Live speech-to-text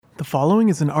The following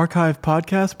is an archive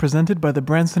podcast presented by the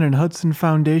Branson and Hudson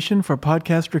Foundation for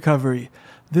Podcast Recovery.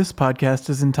 This podcast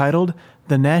is entitled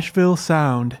The Nashville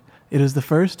Sound. It is the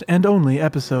first and only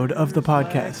episode of the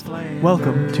podcast.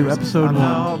 Welcome to episode 1. I'm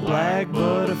not black,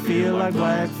 but I feel like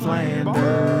Black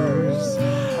Flanders.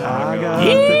 I got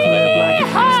the clip like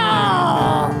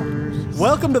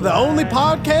Welcome to the only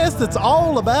podcast that's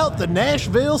all about the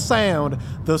Nashville sound,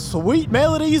 the sweet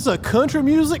melodies of country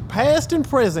music past and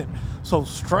present. So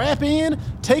strap in,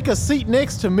 take a seat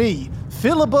next to me,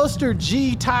 Filibuster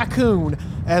G. Tycoon,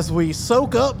 as we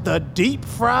soak up the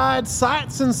deep-fried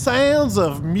sights and sounds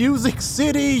of Music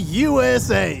City,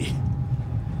 USA.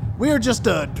 We are just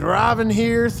driving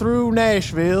here through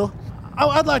Nashville.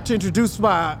 I'd like to introduce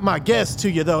my guest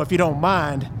to you, though, if you don't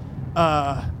mind.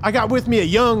 I got with me a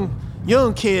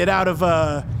young kid out of,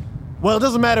 well, it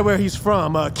doesn't matter where he's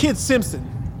from, Kid Simpson.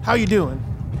 How you doing?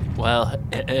 Well,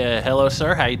 hello,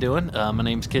 sir. How you doing? My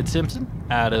name's Kid Simpson,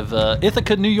 out of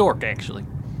Ithaca, New York, actually.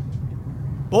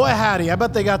 Boy, howdy. I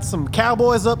bet they got some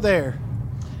cowboys up there.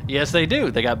 Yes, they do.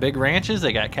 They got big ranches,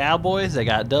 they got cowboys, they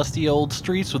got dusty old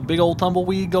streets with big old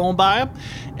tumbleweed going by them,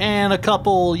 and a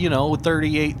couple,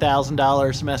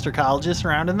 $38,000 semester colleges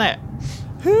surrounding that.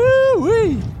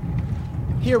 Hoo-wee!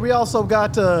 Here we also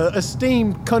got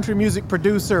esteemed country music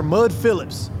producer Mud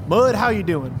Phillips. Mud, how you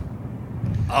doing?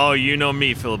 Oh, you know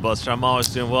me, Filibuster. I'm always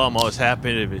doing well. I'm always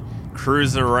happy to be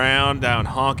cruising around down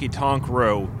Honky Tonk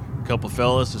Row. A couple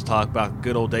fellas just talk about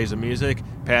good old days of music,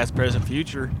 past, present,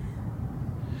 future.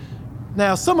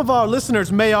 Now, some of our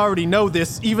listeners may already know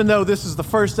this, even though this is the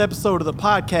first episode of the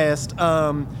podcast.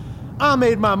 I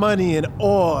made my money in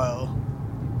oil.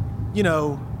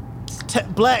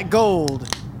 Black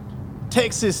gold,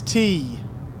 Texas tea.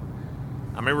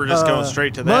 I mean, we're just going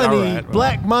straight to that. Money, All right, well.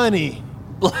 black money.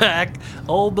 Black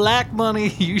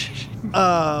money.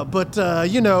 I've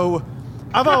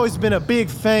always been a big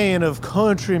fan of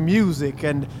country music,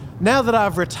 and now that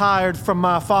I've retired from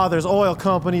my father's oil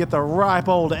company at the ripe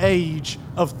old age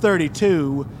of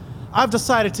 32, I've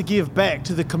decided to give back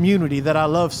to the community that I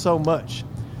love so much.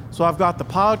 So I've got the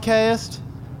podcast,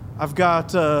 I've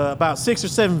got about 6 or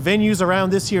 7 venues around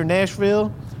this here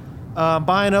Nashville,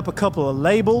 buying up a couple of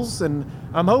labels, and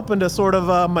I'm hoping to sort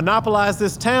of monopolize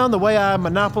this town the way I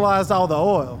monopolized all the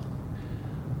oil.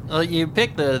 Well, you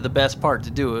picked the best part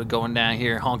to do it, going down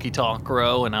here Honky Tonk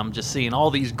Row, and I'm just seeing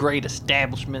all these great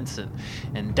establishments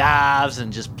and dives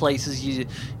and just places. You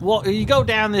go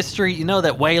down this street, you know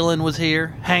that Waylon was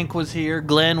here, Hank was here,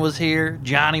 Glenn was here,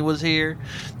 Johnny was here,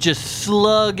 just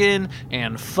slugging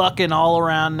and fucking all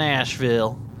around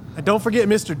Nashville. And don't forget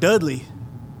Mr. Dudley.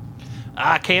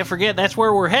 I can't forget, that's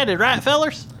where we're headed, right,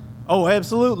 fellers? Oh,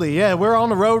 absolutely. Yeah, we're on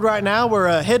the road right now.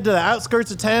 We're headed to the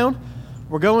outskirts of town.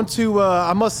 We're going to,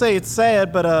 I must say it's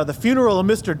sad, but the funeral of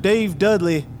Mr. Dave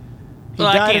Dudley. He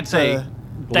died I can't say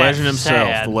The legend that's himself.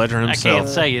 sad. The legend himself. I can't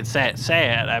say it's that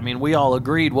sad. I mean, we all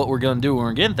agreed what we're going to do when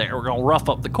we get there. We're going to rough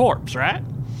up the corpse, right?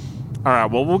 All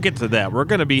right, well, we'll get to that. We're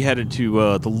going to be headed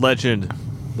to the legend,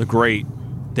 the great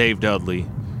Dave Dudley.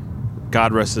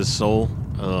 God rest his soul.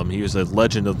 He was a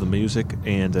legend of the music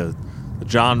and the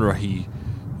genre. He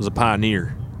was a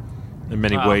pioneer in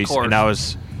many ways, and I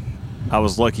was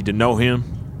lucky to know him.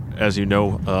 As you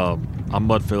know, I'm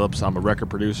Mud Phillips. I'm a record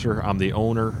producer. I'm the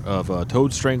owner of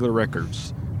Toad Strangler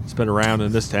Records. It's been around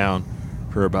in this town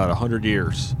for about 100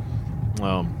 years.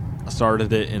 I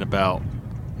started it in about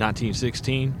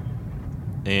 1916,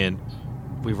 and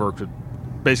we've worked with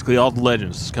basically all the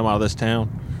legends that's come out of this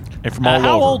town and from all over.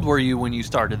 How old were you when you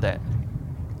started that?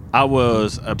 I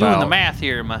was about doing the math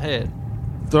here in my head.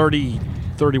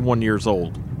 31 years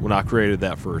old when I created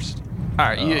that first. All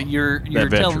right, you're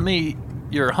telling me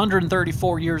you're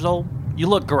 134 years old? You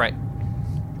look great.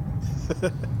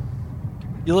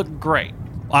 You look great.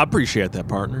 I appreciate that,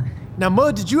 partner. Now,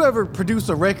 Mud, did you ever produce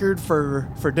a record for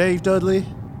Dave Dudley?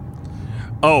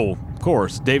 Oh, of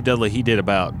course. Dave Dudley, he did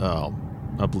about,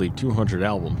 I believe, 200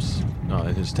 albums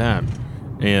in his time.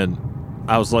 And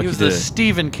I was lucky He was the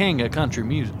Stephen King of country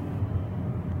music.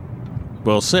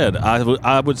 Well said.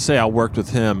 I would say I worked with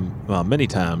him many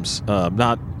times,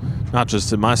 not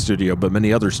just in my studio, but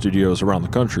many other studios around the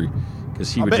country.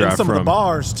 Because he would drive some from of the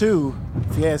bars too,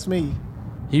 if you ask me.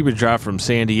 He would drive from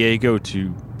San Diego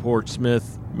to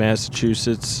Portsmouth,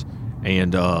 Massachusetts,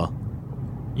 and the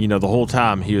whole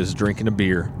time he was drinking a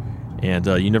beer. And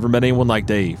you never met anyone like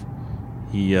Dave.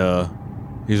 He's a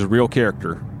real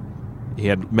character. He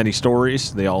had many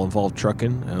stories. They all involved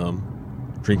trucking,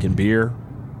 drinking beer.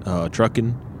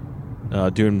 Trucking,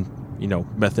 doing,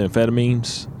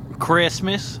 methamphetamines.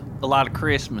 Christmas, a lot of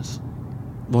Christmas.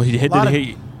 Well, he had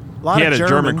a German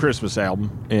German Christmas album,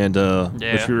 and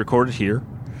which we recorded here.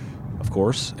 of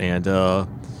course. And,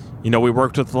 we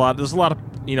worked with there's a lot of,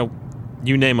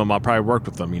 you name them, I probably worked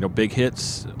with them. Big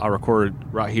hits I recorded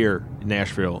right here in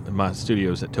Nashville in my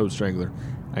studios at Toad Strangler.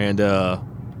 And,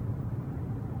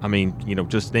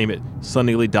 just name it.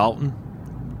 Sonny Lee Dalton,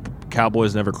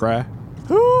 Cowboys Never Cry.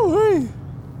 Hoo-wee.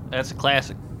 That's a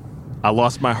classic. I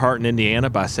Lost My Heart in Indiana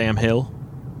by Sam Hill.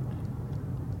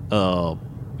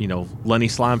 Lenny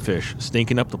Slimefish,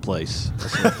 Stinking Up the Place.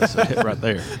 That's a hit right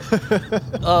there.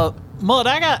 Mud,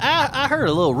 I heard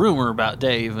a little rumor about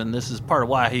Dave, and this is part of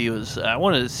why he was. I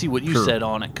wanted to see what you Sure. said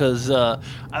on it, because I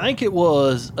think it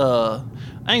was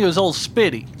old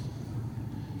Spitty.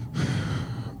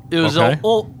 It was Okay.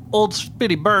 old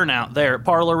Spitty Burnout there at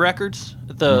Parlor Records,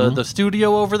 at the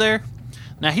studio over there.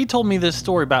 Now, he told me this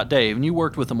story about Dave, and you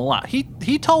worked with him a lot.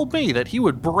 He told me that he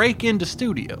would break into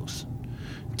studios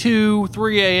 2,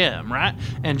 3 a.m., right?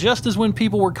 And just as when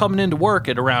people were coming into work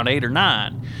at around 8 or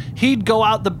 9, he'd go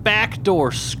out the back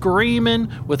door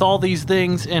screaming with all these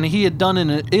things, and he had done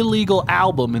an illegal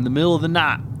album in the middle of the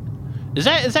night. Is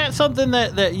that something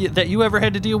that you ever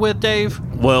had to deal with, Dave?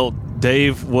 Well,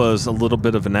 Dave was a little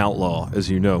bit of an outlaw, as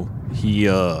you know. He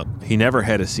never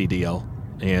had a CDL,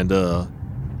 and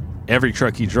every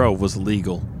truck he drove was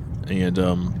illegal. And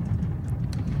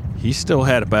he still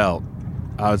had about,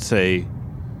 I would say,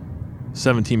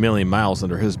 17 million miles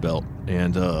under his belt.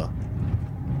 And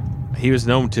he was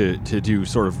known to do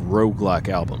sort of roguelike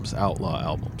albums, outlaw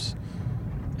albums.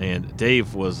 And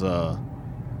Dave was,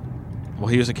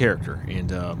 he was a character. And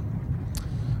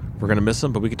we're going to miss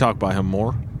him, but we can talk about him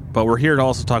more. But we're here to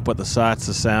also talk about the sights,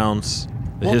 the sounds,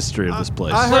 the history of this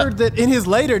place. I heard that in his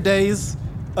later days,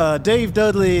 Dave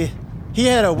Dudley, he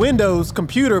had a Windows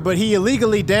computer, but he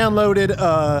illegally downloaded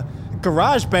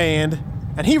GarageBand,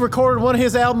 and he recorded one of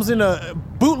his albums in a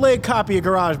bootleg copy of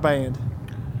GarageBand.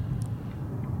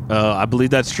 I believe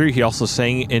that's true. He also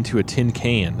sang into a tin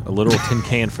can, a literal tin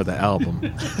can for the album.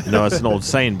 It's an old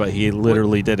saying, but he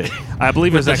literally did it. I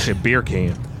believe it was actually a beer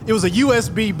can. It was a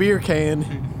USB beer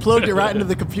can, plugged it right into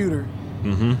the computer.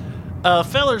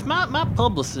 Fellers, my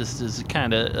publicist is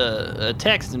kind of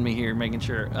texting me here, making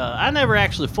sure. I never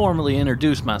actually formally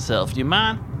introduced myself. Do you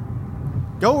mind?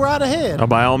 Go right ahead. Oh,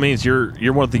 by all means,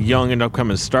 you're one of the young and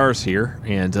upcoming stars here,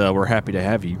 and we're happy to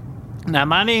have you. Now,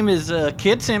 my name is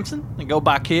Kid Simpson. I go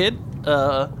by Kid.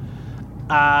 I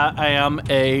am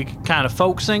a kind of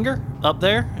folk singer up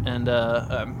there, and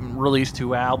I've released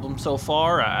 2 albums so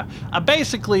far. I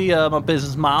basically, my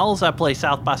business model is I play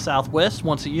South by Southwest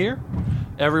once a year.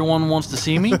 Everyone wants to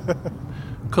see me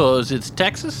because it's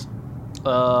Texas.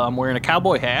 I'm wearing a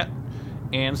cowboy hat.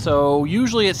 And so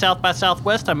usually at South by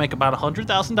Southwest, I make about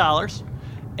 $100,000.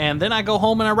 And then I go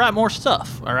home and I write more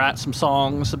stuff. I write some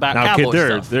songs about cowboy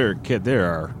stuff. They're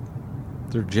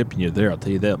gypping you there, I'll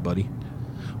tell you that, buddy.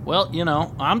 Well,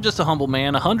 I'm just a humble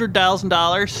man.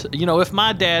 $100,000. If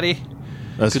my daddy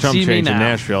That's could chump see me change in now.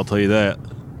 Nashville, I'll tell you that.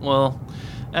 Well,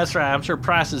 that's right. I'm sure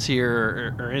prices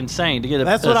here are insane to get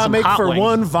That's what I some make hot for wings.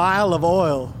 one vial of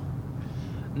oil.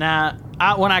 Now,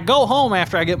 when I go home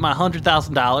after I get my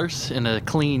 $100,000 in a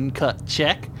clean-cut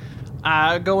check,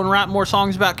 I go and write more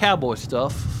songs about cowboy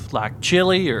stuff, like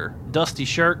Chili or Dusty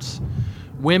Shirts,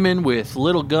 women with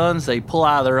little guns they pull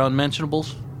out of their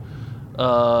unmentionables,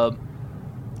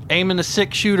 aiming a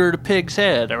 6-shooter at a pig's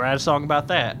head. I write a song about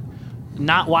that.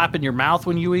 Not wiping your mouth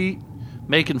when you eat,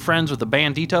 making friends with a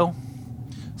bandito,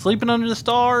 sleeping under the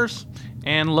stars,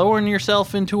 and lowering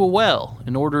yourself into a well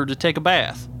in order to take a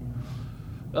bath.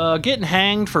 Getting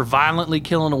hanged for violently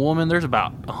killing a woman. There's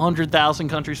about 100,000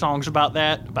 country songs about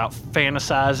that, about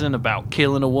fantasizing about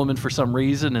killing a woman for some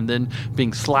reason and then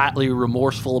being slightly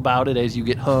remorseful about it as you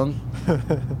get hung. I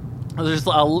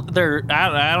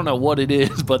don't know what it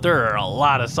is, but there are a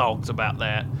lot of songs about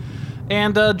that.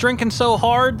 And drinking so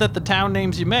hard that the town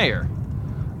names you mayor.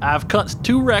 I've cut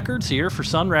 2 records here for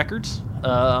Sun Records.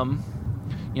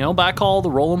 But I call the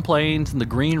Rolling Plains and the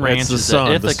Green Ranches. It's the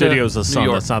Sun. Ithaca, The studio's the New Sun.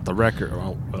 York. That's not the record.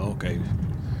 Oh, okay.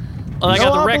 I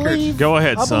got the records. believe- Go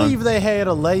ahead, I son. believe they had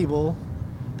a label.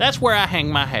 That's where I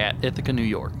hang my hat, Ithaca, New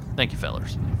York. Thank you,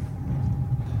 fellers.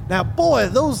 Now, boy,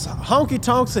 those honky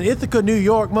tonks in Ithaca, New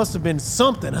York must have been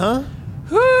something, huh?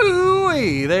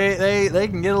 Hoo-wee. They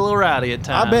can get a little rowdy at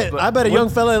times. I bet a young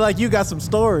fella like you got some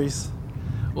stories.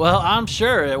 Well, I'm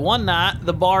sure. At one night,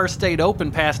 the bar stayed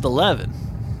open past 11.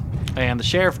 And the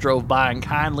sheriff drove by and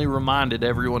kindly reminded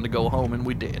everyone to go home, and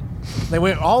we did.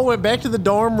 They all went back to the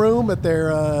dorm room at their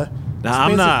Now,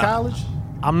 I'm expensive not- college.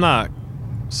 I'm not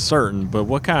certain, but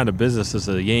what kind of business does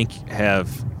a Yank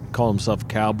have call himself a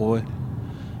cowboy?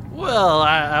 Well,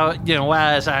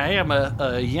 as I am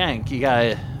a Yank, you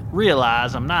gotta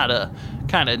realize I'm not a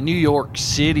kind of New York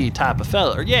City type of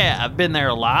fella. Yeah, I've been there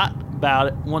a lot, about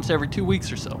it once every 2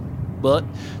 weeks or so. But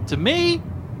to me,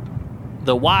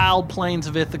 the wild plains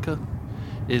of Ithaca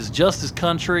is just as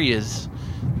country as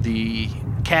the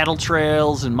cattle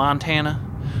trails in Montana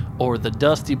or the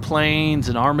dusty plains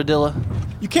in Armadillo.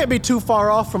 You can't be too far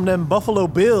off from them Buffalo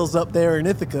Bills up there in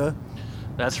Ithaca.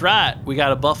 That's right. We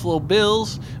got a Buffalo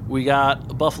Bills. We got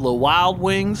a Buffalo Wild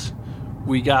Wings.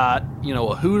 We got,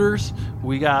 a Hooters.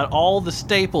 We got all the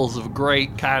staples of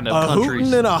great kind of countries. A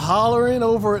hooting and a hollering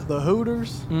over at the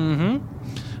Hooters.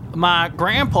 Mm-hmm. My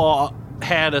grandpa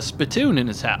had a spittoon in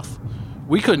his house.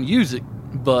 We couldn't use it,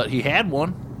 but he had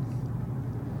one.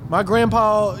 My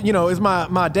grandpa, is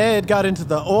my dad got into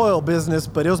the oil business,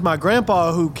 but it was my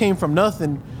grandpa who came from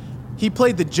nothing. He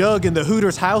played the jug in the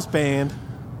Hooters house band.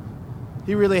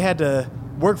 He really had to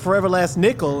work for every last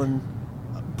nickel and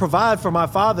provide for my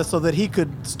father so that he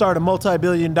could start a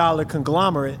multi-billion-dollar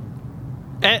conglomerate.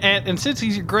 And since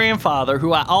he's your grandfather,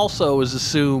 who I also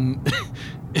assume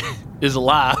is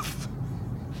alive,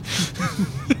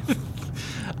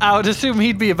 I would assume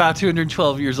he'd be about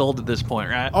 212 years old at this point,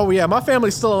 right? Oh, yeah. My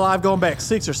family's still alive going back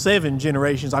 6 or 7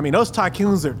 generations. I mean, those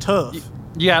tycoons are tough.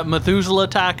 You got Methuselah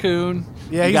Tycoon.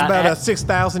 Yeah, he's about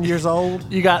 6,000 years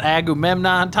old. You got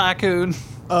Agamemnon Tycoon.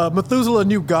 Methuselah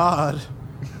knew God.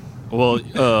 Well,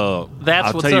 That's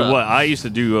I'll what's tell you up. what, I used to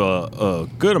do a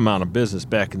good amount of business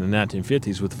back in the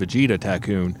 1950s with Vegeta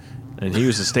Tycoon, and he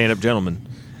was a stand-up gentleman.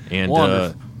 And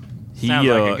Wonderful. he Sounds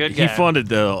like a good he guy.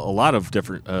 funded a lot of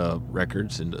different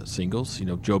records and singles.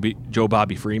 Joe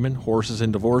Bobby Freeman, Horses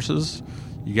and Divorces.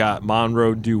 You got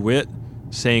Monroe DeWitt,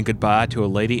 Saying Goodbye to a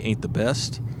Lady Ain't the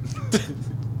Best.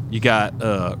 You got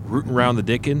Rootin' Around the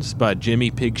Dickens by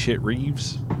Jimmy Pigshit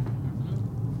Reeves.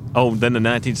 Oh, then the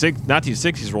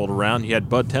 1960s rolled around. You had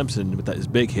Bud Tempson with his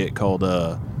big hit called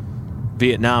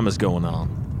Vietnam Is Going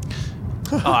On.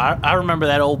 I remember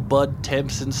that old Bud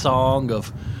Tempson song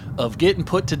of getting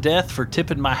put to death for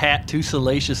tipping my hat too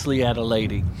salaciously at a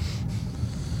lady.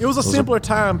 It was a simpler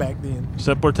time back then.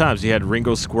 Simpler times. You had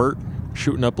Ringo Squirt,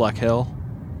 Shooting Up Like Hell.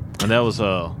 And that was,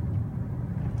 a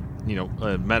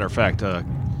matter of fact,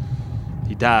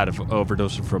 he died of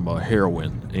overdosing from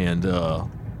heroin. And,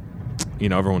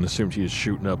 everyone assumed he was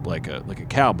shooting up like a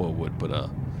cowboy would,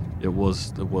 but it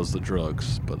was the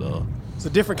drugs. But It's a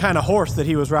different kind of horse that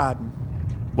he was riding.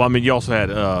 well, I mean, you also had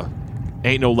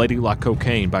Ain't No Lady Like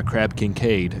Cocaine by Crab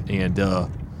Kincaid, and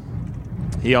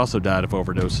he also died of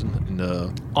overdosing. And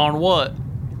On what?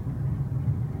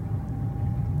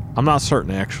 I'm not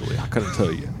certain, actually. I couldn't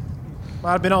tell you.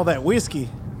 Might have been all that whiskey.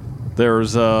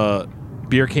 There's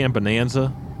Beer Can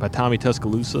Bonanza by Tommy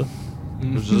Tuscaloosa.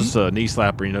 It was just a knee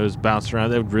slapper, just bounce around.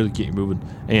 That would really get you moving.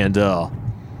 And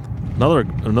another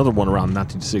one around the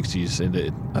 1960s,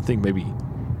 and I think maybe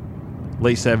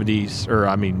late 70s, or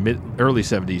early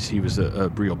 70s, he was a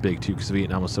real big too, because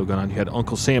Vietnam was still going on. You had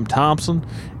Uncle Sam Thompson,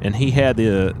 and he had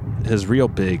his real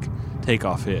big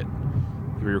takeoff hit.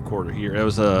 The re-recorder here. It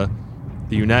was the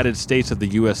United States of the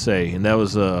USA, and that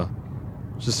was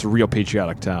just a real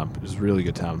patriotic time. It was a really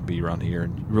good time to be around here,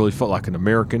 and you really felt like an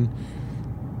American.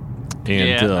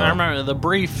 And, I remember the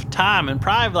brief time in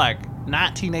probably like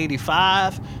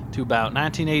 1985 to about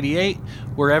 1988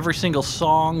 where every single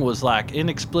song was like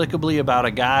inexplicably about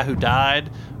a guy who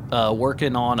died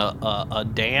working on a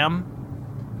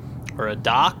dam or a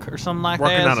dock or something like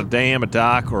working that. on a dam, a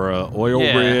dock, or a oil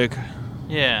rig.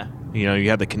 Yeah. You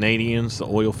had the Canadians, the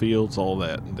oil fields, all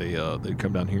that. They'd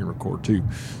come down here and record too.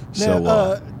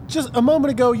 Now, just a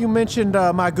moment ago, you mentioned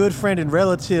my good friend and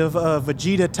relative,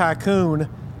 Vegeta Tycoon.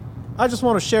 I just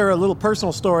want to share a little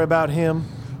personal story about him.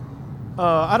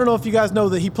 I don't know if you guys know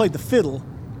that he played the fiddle,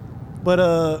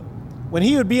 but when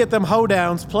he would be at them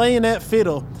hoedowns playing that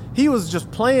fiddle, he was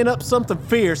just playing up something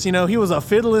fierce. He was a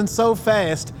fiddling so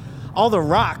fast, all the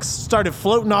rocks started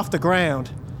floating off the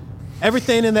ground.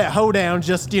 Everything in that hoedown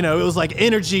just, it was like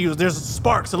energy. There's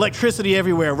sparks, electricity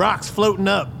everywhere, rocks floating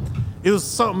up. It was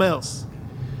something else.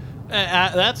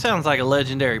 That sounds like a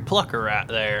legendary plucker right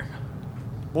there.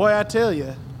 Boy, I tell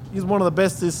you, he's one of the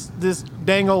best this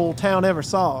dang old town ever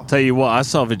saw. Tell you what, I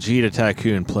saw Vegeta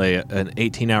Tycoon play an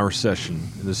 18-hour session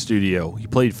in the studio. He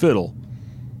played fiddle,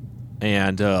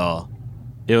 and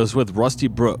it was with Rusty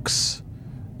Brooks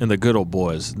and the Good Old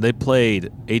Boys. They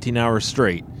played 18 hours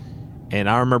straight, and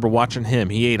I remember watching him.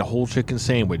 He ate a whole chicken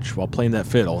sandwich while playing that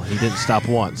fiddle. He didn't stop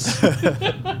once.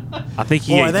 I think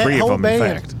he ate 3 of them, in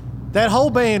fact. That whole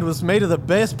band was made of the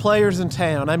best players in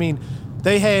town. I mean,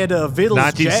 they had Vittles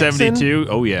 1972. Jackson.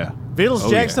 Oh, yeah. Vittles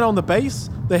Jackson on the bass.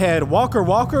 They had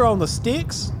Walker on the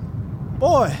sticks.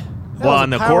 Boy. Well, on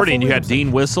the accordion, you had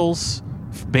Dean Whistles.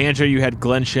 Banjo, you had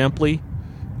Glenn Shempley.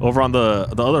 Over on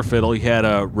the other fiddle, you had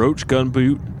Roach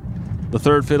Gunboot. The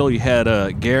third fiddle, you had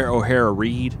Garrett O'Hara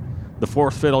Reed. The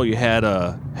fourth fiddle, you had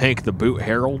Hank the Boot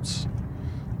Heralds.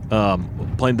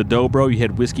 Playing the dobro, you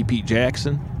had Whiskey Pete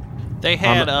Jackson. They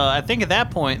had, I think at that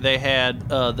point they had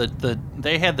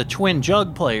the twin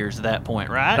jug players at that point,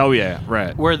 right? Oh yeah,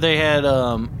 right. Where they had,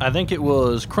 I think it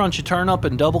was Crunchy Turnup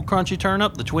and Double Crunchy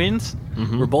Turnup, the twins,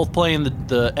 were both playing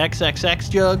the XXX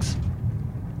jugs.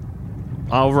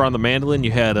 Over on the mandolin,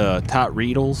 you had Tot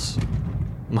Riedels.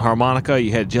 On the harmonica,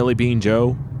 you had Jelly Bean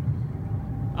Joe.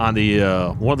 On the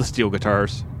one of the steel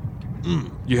guitars,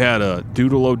 you had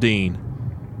Doodle O'Dean.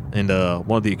 And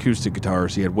one of the acoustic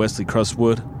guitars, you had Wesley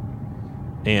Crustwood.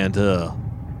 And,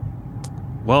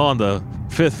 on the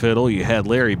fifth fiddle, you had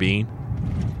Larry Bean.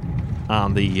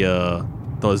 On the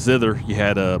zither, you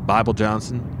had Bible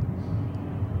Johnson.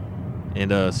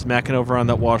 And smacking over on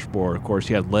that washboard, of course,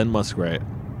 you had Len Muskrat.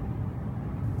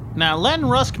 Now, Len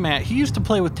Ruskmat, he used to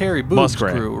play with Terry Booth's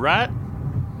crew, right?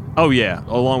 Oh, yeah,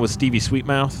 along with Stevie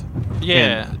Sweetmouth.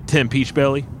 Yeah. And Tim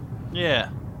Peachbelly. Yeah.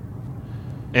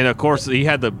 And, of course, he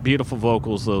had the beautiful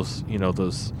vocals, those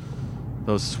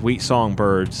sweet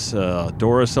songbirds,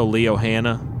 Doris O'Leo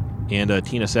Hanna and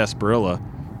Tina Sarsaparilla.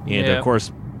 And, of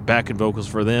course, backing vocals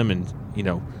for them. And,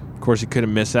 of course, you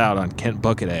couldn't miss out on Kent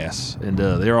Bucketass. And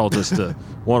they're all just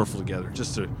wonderful together.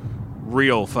 Just a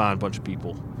real fine bunch of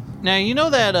people. Now, you know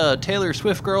that Taylor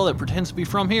Swift girl that pretends to be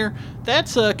from here?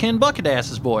 That's Ken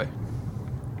Bucketass's boy.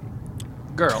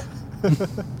 Girl.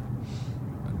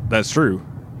 That's true.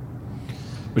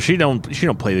 But she don't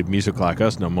play the music like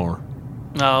us no more.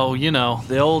 Oh,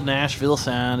 the old Nashville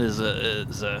sound is a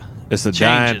It's a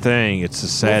dying thing. It's a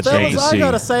sad thing to see. I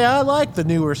gotta say, I like the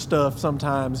newer stuff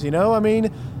sometimes. I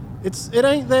mean, it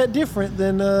ain't that different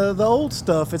than the old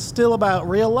stuff. It's still about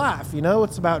real life.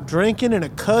 It's about drinking and a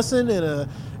cussing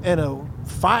and a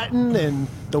fighting and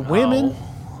the women.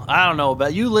 Oh, I don't know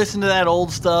about you. Listen to that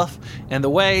old stuff and the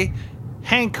way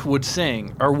Hank would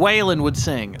sing, or Waylon would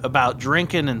sing, about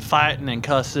drinking and fighting and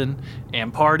cussing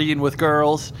and partying with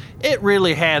girls. It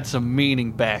really had some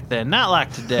meaning back then, not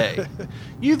like today.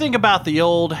 You think about the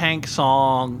old Hank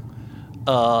song,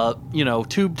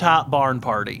 Tube Top Barn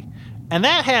Party, and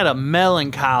that had a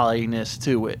melancholiness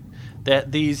to it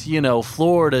that these,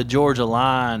 Florida Georgia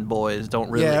Line boys don't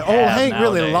really have old Hank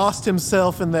nowadays. really lost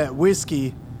himself in that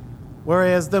whiskey,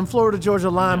 whereas them Florida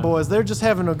Georgia Line boys, they're just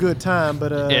having a good time.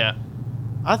 But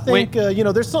I think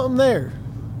there's something there.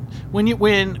 When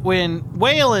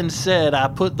Waylon said, "I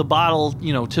put the bottle,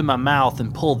 to my mouth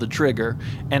and pulled the trigger,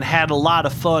 and had a lot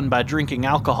of fun by drinking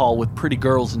alcohol with pretty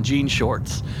girls in jean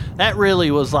shorts," that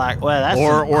really was like, well, that's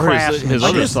or his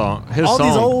other song.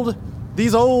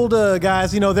 These old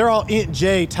guys, they're all Int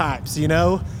J types.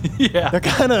 Yeah, they're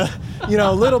kind of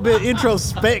a little bit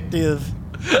introspective.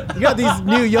 You got these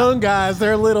new young guys;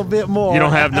 they're a little bit more. You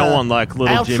don't have no one like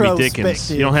little Jimmy Dickens.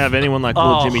 You don't have anyone like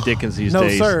little Jimmy Dickens these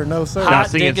days. No sir.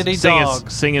 Hot Diggity Dog.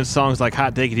 Singing songs like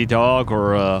Hot Diggity Dog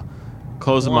or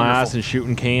Closing My Eyes and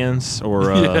Shooting Cans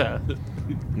or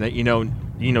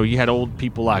you had old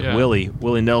people like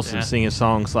Willie Nelson singing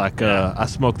songs like I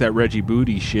Smoked That Reggie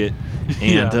Booty shit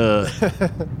and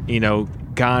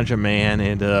Ganja Man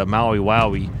and Maui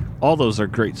Wowie. All those are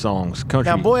great songs.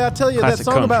 Country. Now, boy, I tell you, that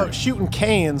song country. about shooting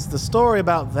cans, the story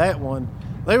about that one,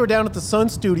 they were down at the Sun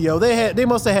Studio. They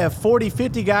must have had 40,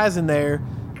 50 guys in there,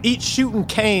 each shooting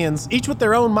cans, each with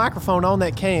their own microphone on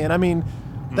that can. I mean,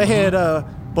 they had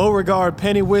Beauregard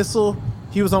Penny Whistle.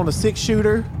 He was on the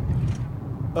 6-shooter.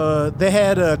 They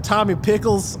had Tommy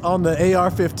Pickles on the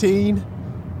AR-15.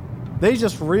 They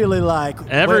just really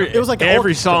it was like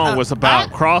every song was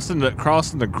about crossing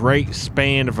the great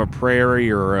span of a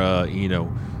prairie or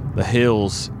the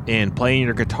hills and playing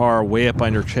your guitar way up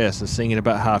on your chest and singing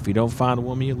about how if you don't find a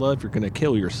woman you love, you're gonna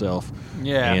kill yourself.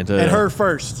 Yeah, and her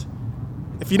first.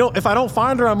 If I don't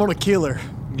find her, I'm gonna kill her.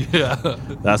 Yeah,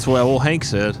 that's what old Hank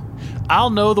said. I'll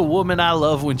know the woman I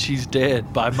love when she's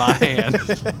dead by my hand.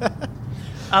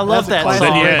 I love that song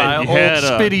by old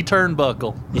Spitty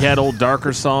Turnbuckle. You had old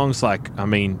darker songs like, the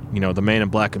man in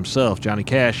black himself, Johnny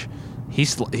Cash. He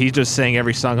just sang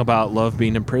every song about love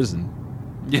being in prison.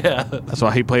 Yeah. That's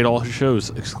why he played all his shows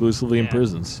exclusively in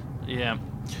prisons. Yeah.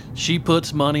 She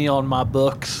Puts Money on My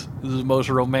Books. This is the most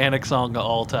romantic song of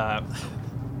all time.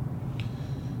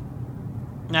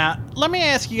 Now, let me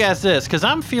ask you guys this, because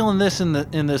I'm feeling this in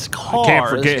this car. I can't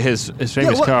forget his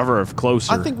famous cover of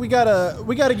Closer. I think we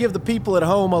gotta give the people at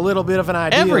home a little bit of an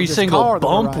idea. Every of this single car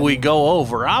bump we go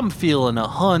over, I'm feeling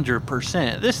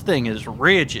 100%. This thing is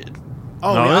rigid.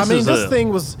 Oh, no, yeah, this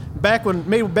thing was back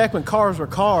when cars were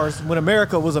cars, when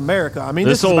America was America. I mean,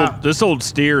 this old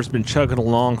steer's been chugging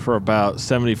along for about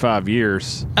 75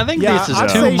 years. I think Yeah, this is I'd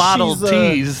two say Model she's,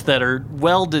 Ts that are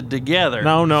welded together.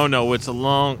 No. It's a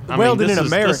long. Welded in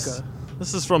America.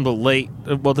 This is from the late.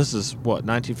 Well, this is what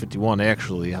 1951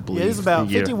 actually. I believe. Yeah, it's about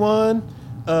 51.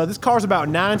 This car's about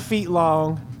 9 feet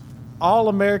long. All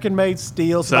American-made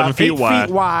steel. It's 7 about feet 8 wide.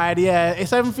 feet wide. Yeah, it's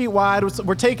 7 feet wide.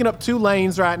 We're taking up 2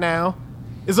 lanes right now.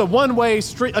 It's a one-way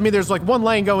street. I mean, there's like 1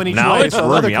 lane going each No, way. it's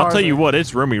so other roomy. I'll cars tell you are- what,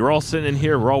 it's roomy. We're all sitting in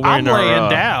here. We're all I'm wearing laying our.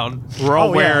 down. We're all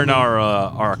Oh, yeah, wearing I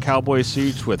mean- our cowboy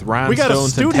suits with We rhinestones got a and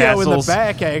studio tassels. in the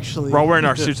back, actually. We're all wearing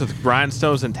our suits with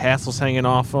rhinestones and tassels hanging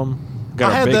off them.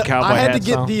 Got our big cowboy I had to hats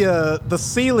get on. the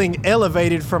ceiling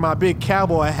elevated for my big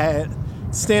cowboy hat.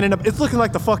 Standing up, it's looking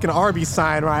like the fucking Arby's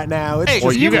sign right now. It's Hey, just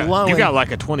Well, you glowing. got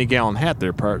like a 20-gallon hat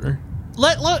there, partner.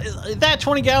 Look, that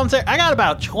 20 gallons there. I got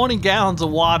about 20 gallons of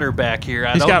water back here.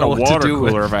 I He's don't got know a what water to do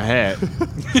cooler with. of a hat.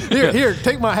 Here,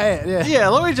 take my hat. Yeah. Yeah,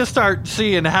 let me just start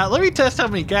seeing how. Let me test how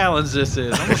many gallons this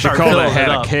is. I'm gonna You should start call that filling hat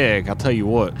it a up. keg. I'll tell you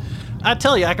what. I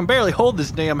tell you, I can barely hold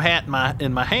this damn hat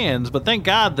in my hands, but thank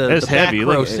God the It's back heavy.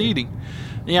 row Look at it. seating.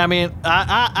 Yeah, I mean,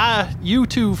 you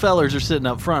two fellers are sitting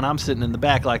up front. I'm sitting in the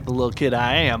back like the little kid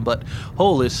I am. But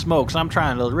holy smokes, I'm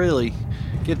trying to really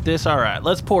get this. All right,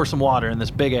 let's pour some water in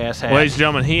this big ass hat. Ladies and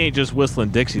gentlemen, he ain't just whistling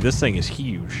Dixie. This thing is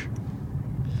huge.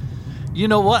 You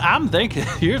know what I'm thinking?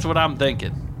 Here's what I'm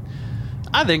thinking.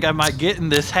 I think I might get in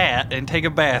this hat and take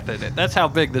a bath in it. That's how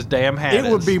big this damn hat is.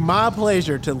 It would be my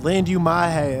pleasure to lend you my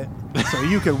hat so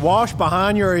you can wash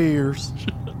behind your ears.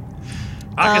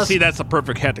 I can see that's a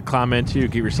perfect hat to climb into.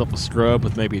 Give yourself a scrub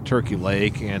with maybe a turkey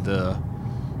leg and,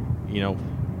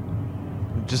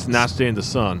 just not stay in the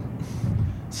sun.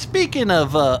 Speaking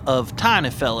of tiny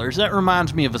fellers, that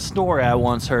reminds me of a story I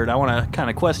once heard. I want to kind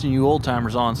of question you old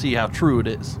timers on, see how true it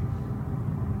is.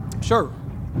 Sure.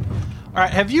 All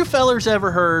right, have you fellers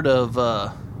ever heard of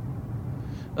the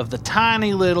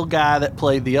tiny little guy that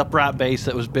played the upright bass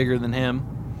that was bigger than him?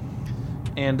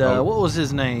 And what was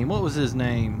his name?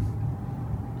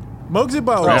 Muggsy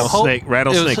Bogues.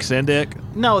 Rattlesnake it was-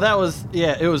 Sendak. No,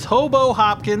 it was Hobo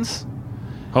Hopkins.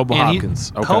 Hobo And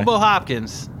Hopkins. Okay. Hobo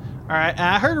Hopkins. All right,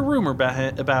 I heard a rumor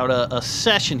about a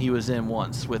session he was in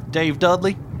once with Dave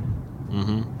Dudley.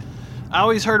 Mm-hmm. I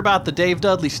always heard about the Dave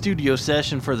Dudley studio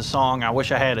session for the song I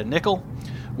Wish I Had a Nickel,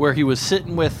 where he was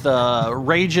sitting with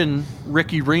Ragin'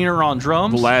 Ricky Renner on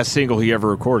drums. The last single he ever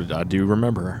recorded, I do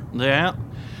remember. Yeah.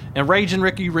 And Ragin'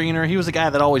 Ricky Renner, he was a guy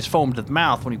that always foamed at the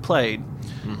mouth when he played.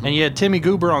 Mm-hmm. And you had Timmy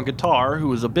Goober on guitar, who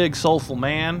was a big, soulful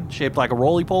man, shaped like a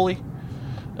roly-poly.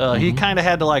 He kind of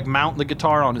had to like mount the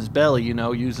guitar on his belly,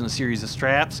 using a series of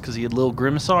straps because he had little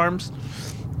grimace arms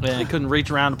and he couldn't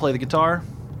reach around to play the guitar.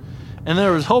 And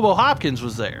there was Hobo Hopkins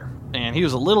was there, and he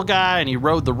was a little guy and he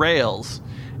rode the rails.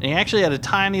 And he actually had a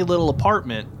tiny little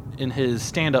apartment in his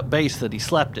stand-up bass that he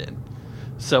slept in.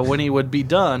 So when he would be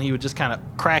done, he would just kind of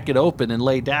crack it open and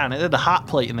lay down. It had a hot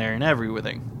plate in there and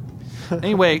everything.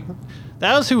 Anyway,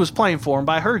 that was who was playing for him.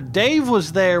 But I heard Dave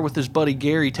was there with his buddy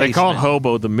Gary Tasteman. They call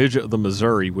Hobo the midget of the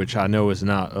Missouri, which I know is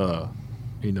not,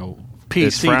 it's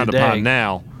PC frowned today. upon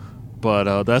now.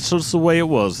 But that's just the way it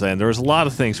was then. There's a lot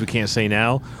of things we can't say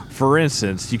now. For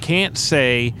instance, you can't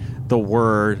say the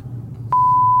word.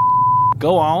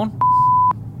 Go on.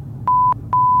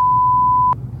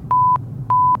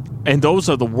 And those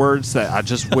are the words that I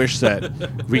just wish that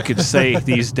we could say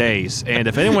these days. And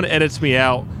if anyone edits me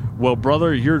out, well,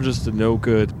 brother, you're just a no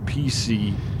good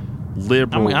PC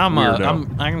liberal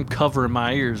weirdo. I'm covering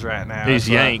my ears right now. These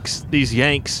That's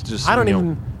Yanks just. I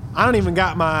don't even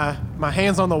got my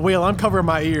hands on the wheel. I'm covering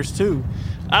my ears too.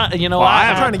 I'm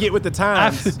I'm trying to get with the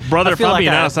times. Brother, I if feel I'm like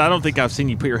being I- honest, I don't think I've seen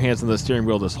you put your hands on the steering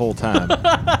wheel this whole time.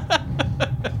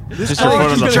 This Just your car,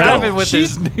 foot on she's the gonna pedal. go. driving with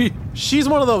she's, his knee. she's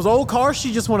one of those old cars.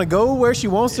 She just want to go where she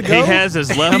wants to go. He has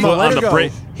his left I'ma foot let on her the go.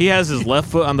 brake. He has his left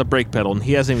foot on the brake pedal, and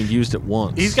he hasn't even used it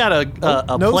once. He's got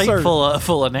a No, plate sir.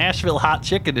 full of Nashville hot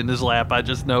chicken in his lap. I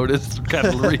just noticed, kind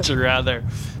of reaching around there.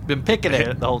 Been picking at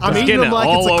it the whole time. I'm eating getting them it like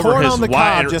all it's a over corn his on the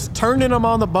wire. cob, just turning them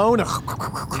on the bone.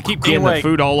 keep getting Anyway. the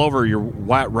food all over your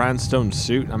white rhinestone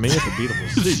suit. I mean, it's a beautiful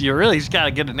suit. You really just got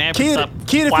to get a napkin. Kid, stop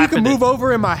if you wiping can it. move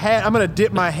over in my hat, I'm gonna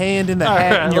dip my hand in the All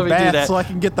hat right, in your let me do bath that. so I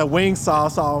can get the wing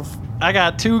sauce off. I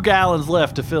got 2 gallons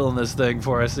left to fill in this thing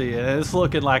before I see it. It's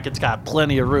looking like it's got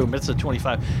plenty of room. It's a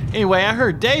 25. Anyway, I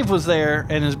heard Dave was there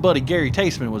and his buddy Gary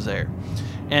Tasteman was there.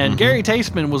 And Gary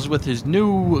Tasteman was with his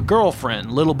new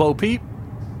girlfriend, Little Bo Peep.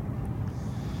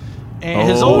 And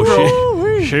his old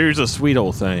girl, she was a sweet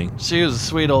old thing. she was a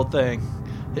sweet old thing.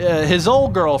 His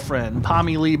old girlfriend,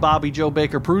 Pommy Lee Bobby Joe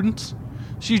Baker Prudence,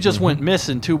 She just went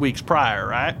missing 2 weeks prior,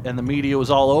 right? And the media was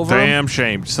all over him. Damn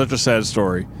shame. Such a sad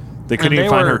story. They couldn't they even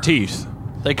find were- her teeth.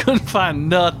 They couldn't find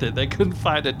nothing. They couldn't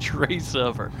find a trace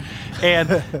of her,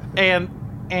 and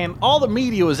and all the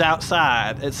media was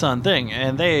outside at Sun Thing,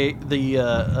 and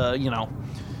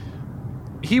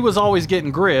he was always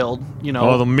getting grilled.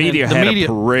 Oh, the media and had a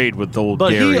parade with old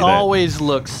but Gary. he that always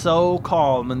looked so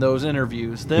calm in those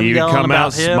interviews. Them he would yelling come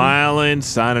about out him. smiling,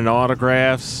 signing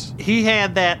autographs. He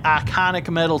had that iconic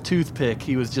metal toothpick.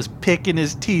 He was just picking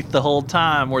his teeth the whole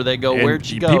time. Where they go, And where'd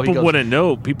you go? People He goes, wouldn't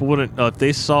know. People wouldn't. If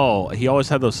they saw, he always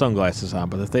had those sunglasses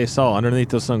on. But if they saw underneath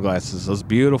those sunglasses, those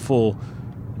beautiful,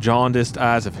 jaundiced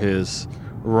eyes of his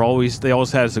were always. They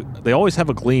always have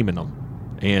a gleam in them.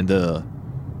 And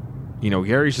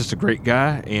Gary's just a great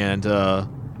guy. And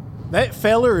That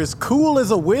feller is cool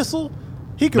as a whistle.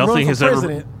 He could run for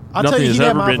president. I'll tell you, he'd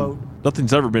have my vote.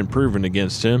 Nothing's ever been proven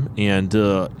against him. And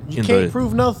You can't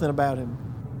prove nothing about him.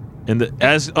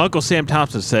 as Uncle Sam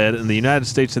Thompson said, in the United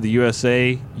States of the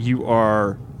USA, you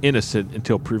are innocent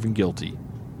until proven guilty.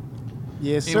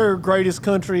 Yes, sir. Greatest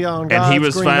country on God's And he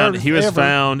was green found. earth He was ever.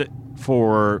 found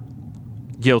for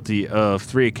guilty of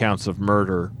 3 accounts of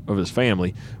murder of his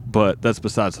family, but that's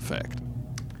besides the fact.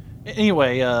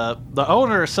 Anyway, the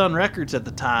owner of Sun Records at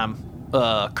the time,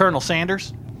 Colonel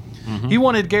Sanders, he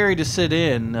wanted Gary to sit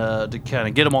in to kind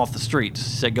of get him off the streets.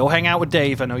 He said, go hang out with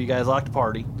Dave. I know you guys like to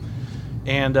party.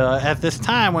 And at this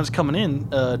time, when it's coming in,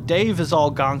 Dave is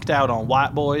all gonked out on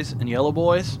White Boys and Yellow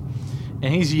Boys.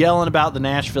 And he's yelling about the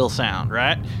Nashville Sound,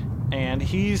 right? And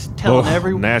he's telling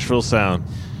everyone... Nashville Sound.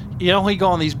 He go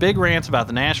on these big rants about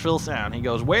the Nashville Sound. He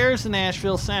goes, where's the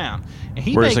Nashville Sound? And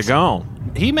Where's it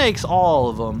gone? He makes all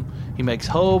of them. He makes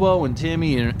Hobo and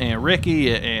Timmy and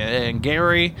Ricky and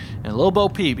Gary and Lil Bo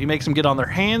Peep. He makes them get on their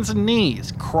hands and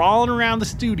knees, crawling around the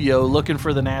studio looking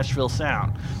for the Nashville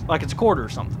Sound, like it's a quarter or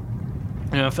something.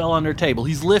 And it fell under a table.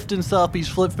 He's lifting stuff. He's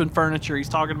flipping furniture. He's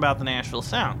talking about the Nashville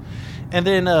Sound. And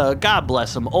then, God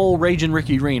bless him, old Raging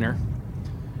Ricky Reener,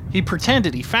 he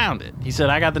pretended he found it. He said,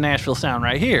 I got the Nashville Sound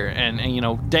right here.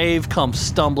 And Dave comes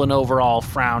stumbling over all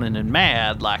frowning and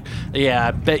mad, like, yeah,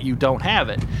 I bet you don't have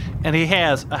it. And he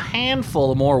has a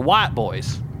handful of more White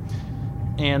Boys.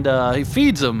 And he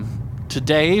feeds them to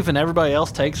Dave, and everybody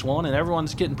else takes one, and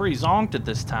everyone's getting pretty zonked at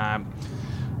this time.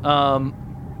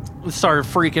 Started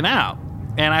freaking out.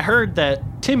 And I heard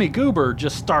that Timmy Goober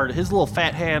just started, his little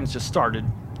fat hands just started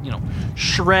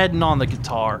shredding on the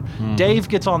guitar. Dave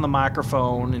gets on the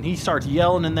microphone and he starts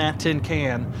yelling in that tin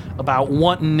can about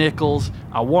wanting nickels.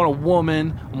 I want a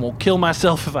woman. I'm gonna kill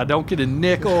myself if I don't get a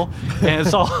nickel. And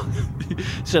it's all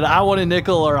said, I want a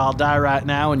nickel or I'll die right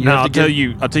now. And I'll tell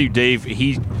you, Dave.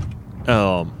 He,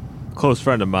 close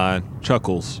friend of mine,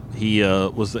 Chuckles. He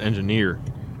was the engineer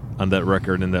on that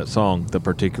record and that song, the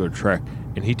particular track.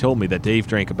 And he told me that Dave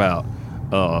drank about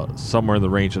somewhere in the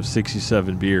range of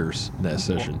 67 beers in that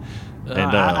session.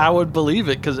 And I would believe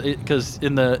it because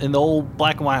in the old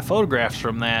black and white photographs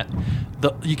from that,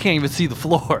 you can't even see the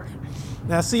floor.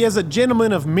 Now, see, as a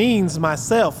gentleman of means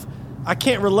myself, I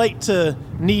can't relate to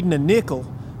needing a nickel,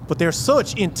 but there's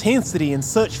such intensity and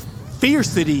such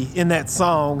fiercity in that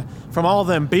song from all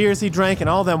them beers he drank and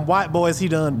all them White Boys he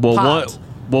done popped.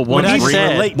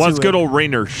 Once good old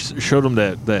Rainer showed him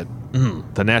that the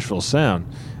Nashville Sound.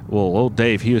 Well, old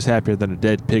Dave, he was happier than a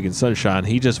dead pig in sunshine.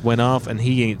 He just went off and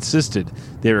he insisted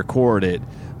they record it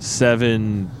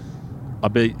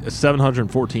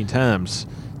 714 times.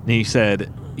 And he said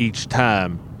each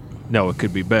time, no, it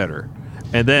could be better.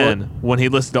 And then when he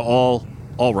listened to all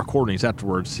recordings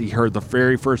afterwards, he heard the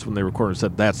very first one they recorded and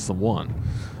said, that's the one.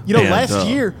 Last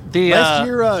year,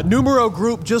 Numero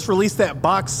Group just released that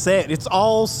box set. It's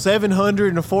all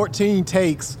 714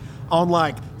 takes on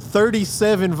like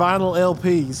 37 vinyl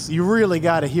LPs. You really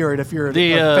got to hear it if you're a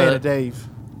fan of Dave.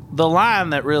 The line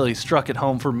that really struck it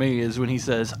home for me is when he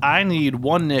says, I need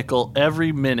 1 nickel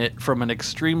every minute from an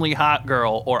extremely hot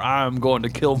girl or I'm going to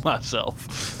kill myself.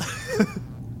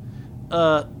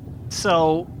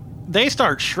 So they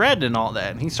start shredding all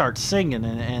that, and he starts singing,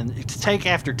 and it's take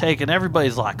after take, and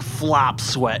everybody's like flop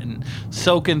sweating,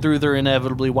 soaking through their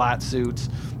inevitably white suits,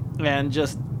 and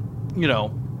just,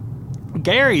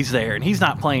 Gary's there, and he's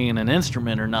not playing an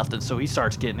instrument or nothing, so he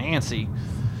starts getting antsy,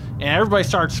 and everybody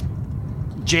starts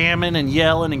jamming and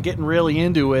yelling and getting really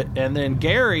into it, and then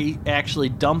Gary actually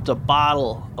dumped a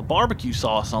bottle of barbecue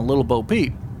sauce on Little Bo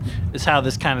Peep. Is how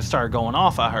this kind of started going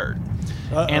off, I heard.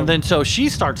 And then so she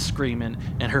starts screaming,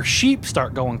 and her sheep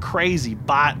start going crazy,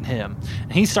 biting him,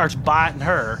 and he starts biting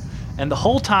her, and the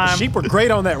whole time... The sheep were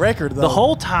great on that record, though. The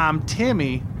whole time,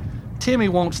 Timmy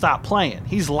won't stop playing.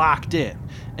 He's locked in.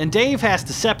 And Dave has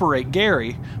to separate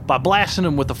Gary by blasting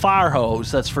him with a fire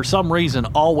hose that's for some reason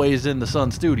always in the Sun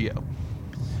studio.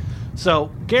 So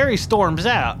Gary storms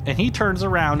out and he turns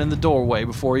around in the doorway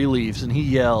before he leaves and he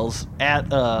yells at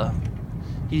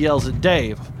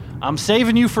Dave. I'm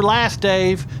saving you for last,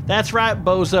 Dave. That's right,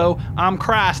 bozo. I'm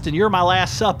Christ and you're my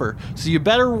last supper. So you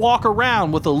better walk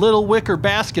around with a little wicker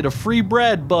basket of free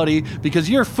bread, buddy, because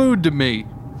you're food to me.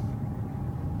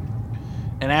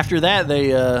 And after that,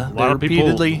 they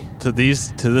repeatedly people to this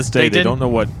day they don't know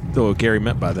what Gary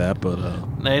meant by that,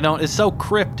 but they don't. It's so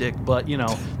cryptic, but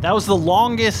that was the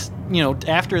longest.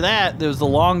 After that, there was the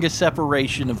longest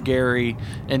separation of Gary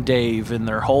and Dave in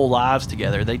their whole lives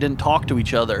together. They didn't talk to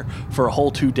each other for a whole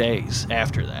 2 days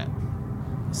after that.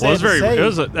 Well,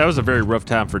 that was a very rough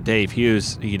time for Dave. He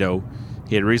was, he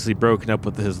had recently broken up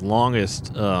with his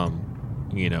longest,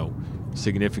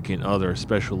 significant other,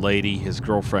 special lady. His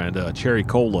girlfriend, Cherry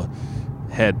Cola,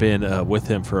 had been with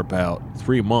him for about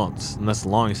 3 months, and that's the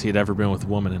longest he had ever been with a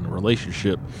woman in a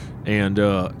relationship. And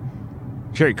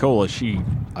Cherry Cola, she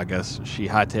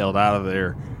hightailed out of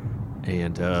there,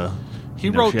 and he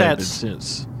wrote that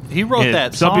since. He wrote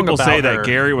that song. Some people about say her. that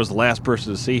Gary was the last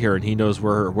person to see her, and he knows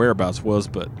where her whereabouts was,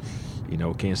 but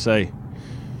can't say.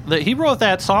 He wrote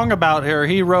that song about her.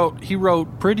 He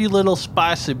wrote "Pretty Little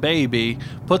Spicy Baby,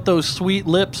 put those sweet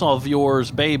lips of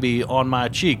yours, baby, on my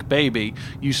cheek, baby,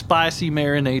 you spicy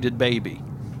marinated baby."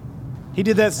 He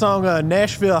did that song,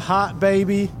 Nashville Hot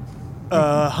Baby,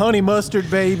 Honey Mustard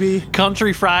Baby,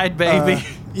 Country Fried Baby.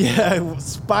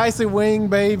 Spicy Wing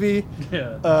Baby,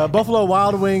 Yeah. Buffalo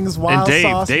Wild Wings Wild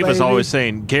Sauce Dave Baby. was always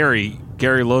saying, Gary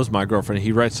loves my girlfriend.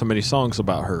 He writes so many songs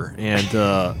about her, and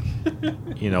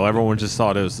everyone just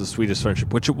thought it was the sweetest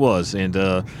friendship, which it was. And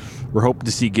we're hoping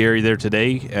to see Gary there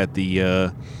today at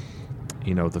the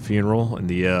the funeral, and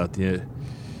the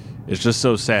it's just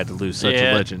so sad to lose such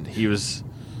a legend. He was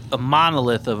a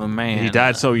monolith of a man. He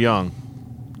died so young.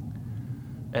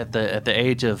 At the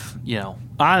age of,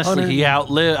 honestly, he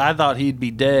outlived. I thought he'd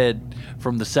be dead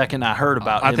from the second I heard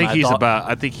about him. I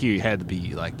think he had to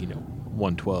be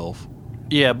 112.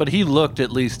 Yeah, but he looked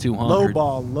at least 200.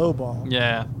 Low ball.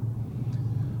 Yeah.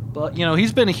 But,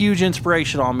 he's been a huge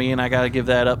inspiration on me, and I got to give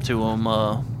that up to him.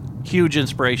 Huge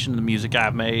inspiration to the music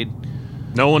I've made.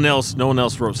 No one else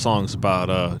wrote songs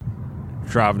about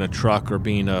driving a truck or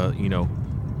being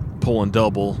pulling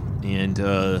double and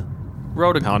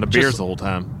wrote a pound of beers the whole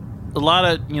time. A lot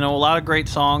of great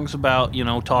songs about,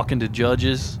 talking to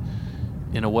judges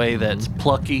in a way that's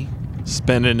plucky.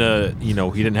 Spending he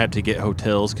didn't have to get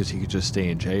hotels because he could just stay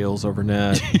in jails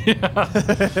overnight.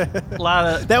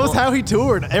 That was how he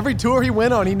toured. Every tour he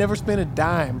went on, he never spent a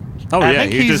dime. Oh yeah,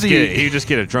 he'd just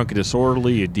get a drunk and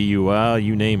disorderly, a DUI,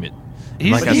 you name it.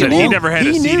 Like I said, he never had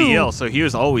a CDL, so he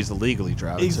was always illegally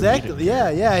driving. Exactly.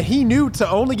 So he knew to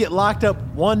only get locked up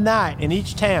one night in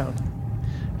each town.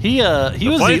 He was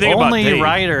the only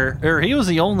writer, or he was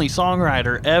the only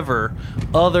songwriter ever,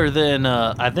 other than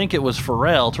I think it was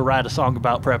Pharrell, to write a song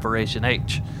about Preparation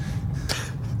H.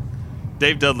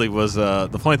 Dave Dudley was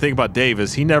the funny thing about Dave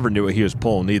is he never knew what he was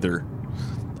pulling either.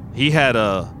 He had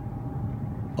a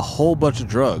whole bunch of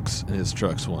drugs in his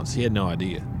trucks once. He had no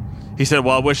idea. He said,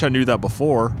 "Well, I wish I knew that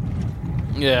before.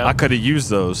 Yeah, I could have used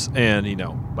those." And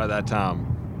by that time,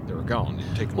 they were gone.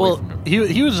 Taken away from him.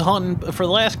 He was hunting for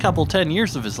the last 10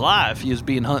 years of his life. He was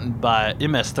being hunted by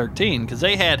MS-13 because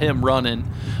they had him running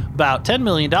about $10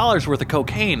 million worth of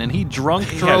cocaine, and he drove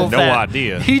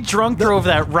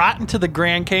that right into the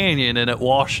Grand Canyon, and it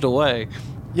washed away.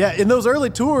 Yeah, in those early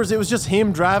tours, it was just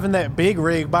him driving that big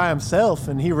rig by himself,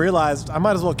 and he realized, I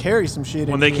might as well carry some shit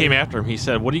in When they came after him, he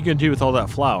said, "What are you going to do with all that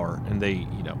flour?" And they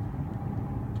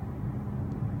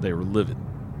were livid.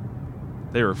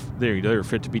 They were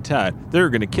fit to be tied. They were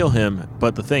going to kill him,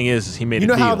 but the thing is he made a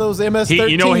deal. How those MS-13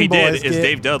 You know what he did boys is get?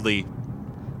 Dave Dudley,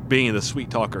 being the sweet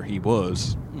talker he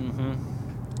was,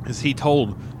 is he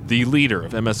told the leader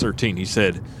of MS-13, he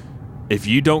said, "If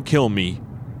you don't kill me,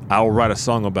 I will write a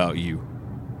song about you."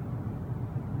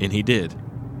 And he did.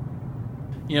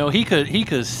 He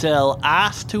could sell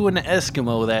ice to an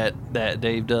Eskimo, that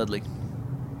Dave Dudley.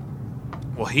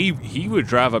 Well, he would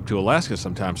drive up to Alaska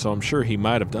sometimes, so I'm sure he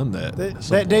might have done that.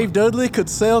 That Dave Dudley could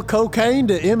sell cocaine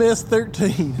to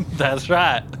MS-13. That's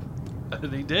right.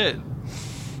 He did.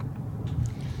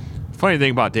 Funny thing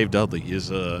about Dave Dudley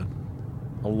is a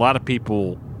lot of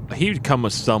people, he would come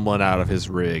stumbling out of his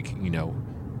rig,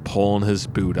 pulling his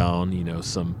boot on,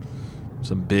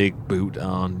 some big boot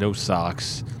on, no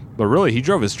socks. But really, he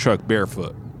drove his truck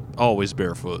barefoot, always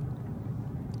barefoot.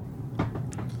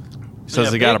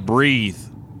 Says he got to breathe.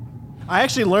 I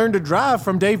actually learned to drive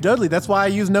from Dave Dudley. That's why I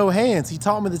use no hands. He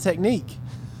taught me the technique.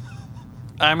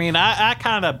 I mean, I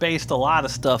kind of based a lot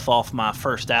of stuff off my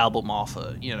first album, off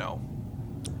of,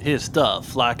 his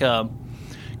stuff. Like,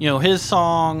 his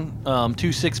song, 2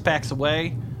 6-Packs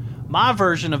Away. My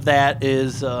version of that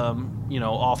is,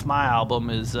 off my album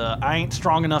is I Ain't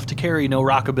Strong Enough to Carry No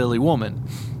Rockabilly Woman.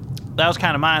 That was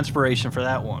kind of my inspiration for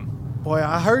that one. Boy,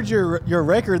 I heard your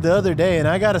record the other day, and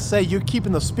I got to say, you're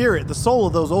keeping the spirit, the soul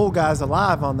of those old guys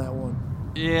alive on that one.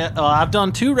 Yeah, I've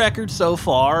done 2 records so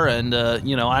far, and,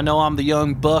 I know I'm the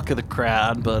young buck of the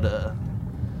crowd, but,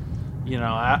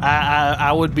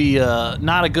 I would be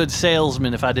not a good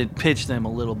salesman if I didn't pitch them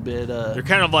a little bit. You're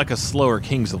kind of like a slower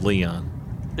Kings of Leon.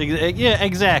 Yeah,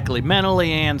 exactly,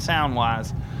 mentally and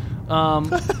sound-wise.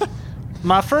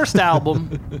 My first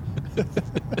album...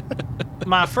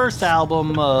 I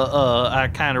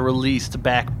kind of released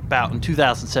back about in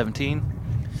 2017.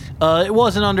 It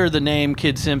wasn't under the name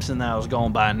Kid Simpson that I was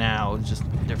going by now. It was just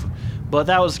different. But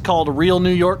that was called A Real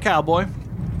New York Cowboy.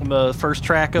 The first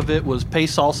track of it was Pay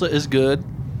Salsa Is Good.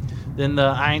 Then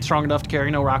I Ain't Strong Enough to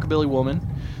Carry No Rockabilly Woman.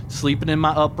 Sleeping in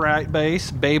My Upright Bass.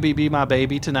 Baby Be My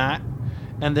Baby Tonight.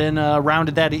 And then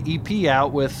rounded that EP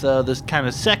out with this kind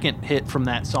of second hit from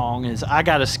that song is I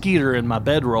Got a Skeeter in My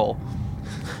Bedroll.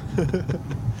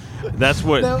 That's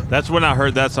when I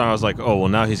heard that song. I was like, oh, well,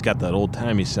 now he's got that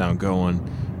old-timey sound going.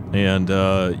 And,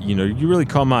 you really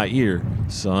caught my ear,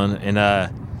 son. And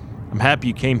I'm happy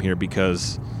you came here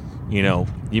because, you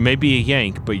may be a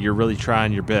Yank, but you're really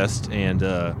trying your best. And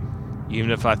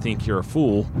even if I think you're a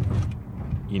fool,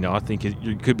 I think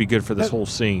it could be good for this whole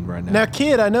scene right now. Now,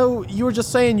 Kid, I know you were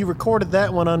just saying you recorded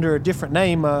that one under a different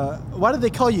name. Why do they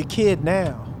call you Kid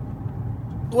now?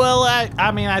 Well,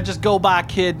 I just go by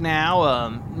Kid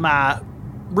now. My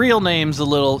real name's a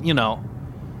little,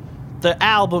 the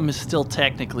album is still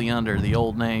technically under the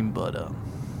old name, but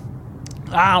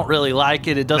I don't really like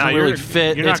it. It doesn't really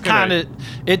fit. It's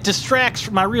it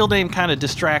distracts. My real name kind of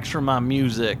distracts from my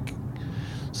music.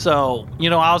 So,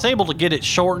 I was able to get it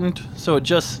shortened, so it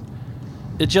just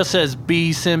says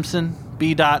B. Simpson,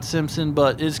 B. Simpson,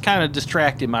 but it's kind of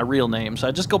distracting my real name. So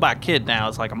I just go by Kid now.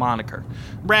 It's like a moniker.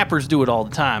 Rappers do it all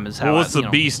the time. What's the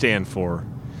B stand for?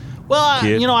 Well,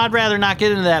 I'd rather not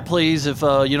get into that, please, if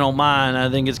you don't mind. I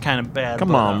think it's kind of bad.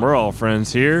 Come on, we're all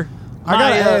friends here. I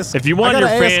gotta ask. If you want your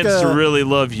fans to really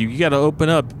love you, you got to open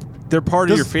up. They're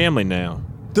part of your family now.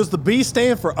 Does the B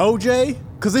stand for OJ?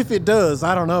 Because if it does,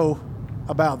 I don't know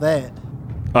about that.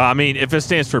 If it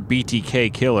stands for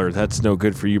BTK Killer, that's no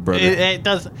good for you, brother. It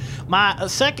does. My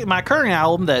current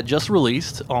album that just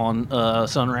released on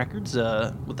Sun Records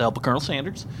with the help of Colonel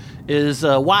Sanders is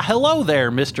Why Hello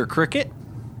There, Mr. Cricket.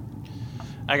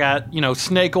 I got,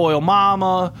 Snake Oil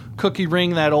Mama, Cookie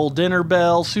Ring That Old Dinner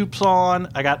Bell, Soup's On.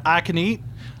 I got I Can Eat.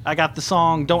 I got the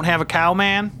song Don't Have a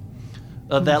Cowman,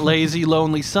 That Lazy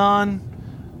Lonely Son,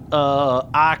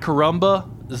 I Carumba.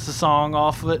 This is a song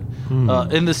off of it.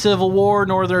 In the Civil War,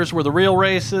 Northerners were the real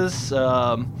racists.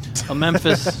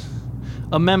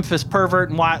 A Memphis pervert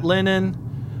in white linen.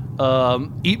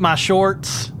 Eat My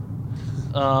Shorts.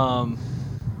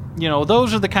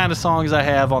 Those are the kind of songs I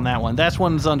have on that one. That's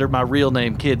one's under my real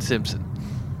name, Kid Simpson.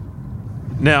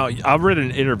 Now, I read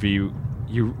an interview.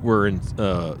 You were in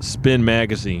Spin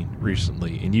Magazine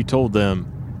recently, and you told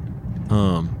them,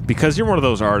 because you're one of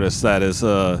those artists that is,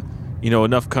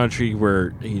 enough country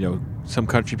where, some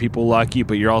country people like you,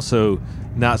 but you're also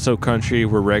not so country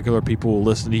where regular people will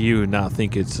listen to you and not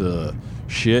think it's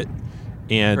shit.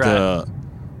 And right.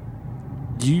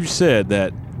 You said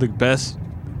that the best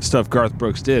stuff Garth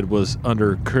Brooks did was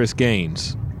under Chris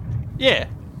Gaines. Yeah.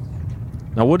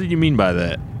 Now, what did you mean by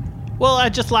that? Well, I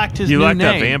just liked his new name. You like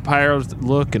that vampire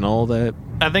look and all that?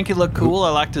 I think it looked cool.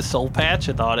 I liked his soul patch.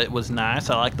 I thought it was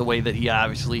nice. I liked the way that he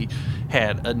obviously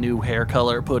had a new hair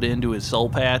color put into his soul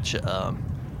patch.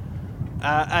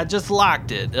 I just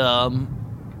liked it.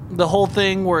 The whole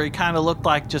thing where he kind of looked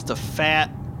like just a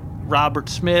fat Robert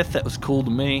Smith, that was cool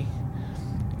to me.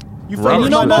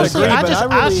 Mostly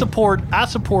I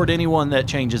support anyone that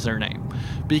changes their name,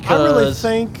 because I really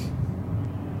think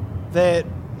that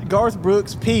Garth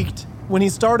Brooks peaked when he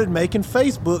started making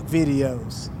Facebook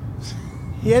videos.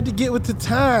 He had to get with the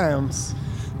times.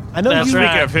 I know. That's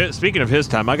right. Speaking of his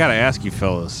time, I got to ask you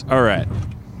fellas. All right,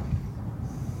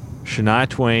 Shania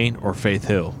Twain or Faith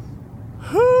Hill?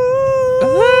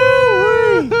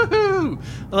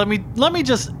 Let me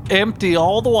just empty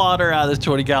all the water out of this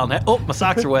 20-gallon. Oh, my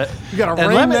socks are wet. You gotta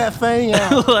wring that thing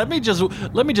out. let me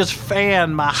just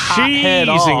fan my hot head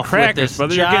off and crackers, with this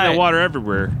brother. You're getting the water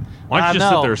everywhere. Why don't you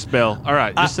just sit there, spell? All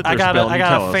right, just sit there, spell. I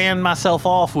gotta fan myself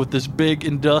off with this big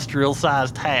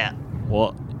industrial-sized hat.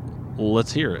 Well,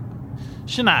 let's hear it.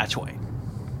 Shania Twain.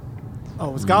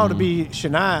 Oh, it's got to be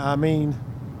Shania. I mean,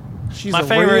 She's My a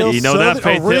favorite- real, You know that southern,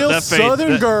 Faith- a real that Faith-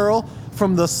 southern that- girl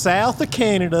from the south of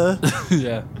Canada.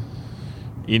 Yeah.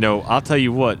 You know, I'll tell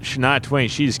you what, Shania Twain,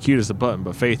 she's cute as a button,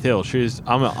 but Faith Hill,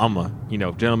 I'm a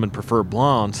gentlemen prefer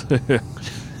blondes.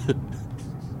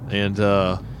 And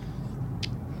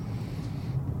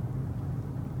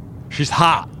she's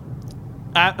hot.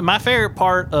 My favorite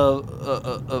part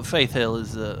of Faith Hill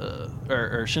is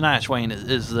or Shania Twain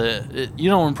is the you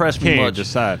don't impress me Can't even much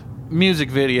decide. music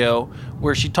video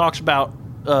where she talks about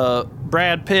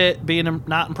Brad Pitt being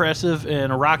not impressive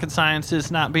and a rocket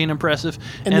scientist not being impressive,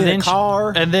 And then a she-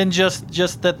 car. and then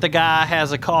just that the guy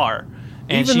has a car.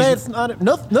 And Even she's- that's not.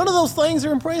 None of those things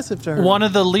are impressive to her. one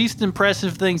of the least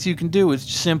impressive things you can do is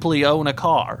simply own a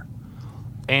car.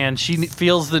 And she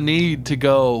feels the need to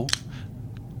go.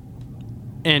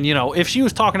 And, if she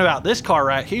was talking about this car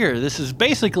right here, this is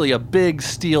basically a big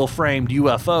steel framed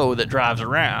UFO that drives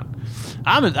around.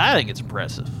 I think it's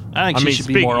impressive. I think she should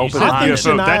be more you open said I think minded.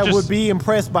 UFO, that Shania just- would be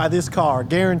impressed by this car,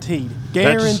 guaranteed.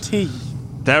 That just- Guaranteed.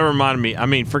 That reminded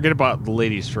me, forget about the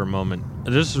ladies for a moment.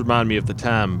 This reminded me of the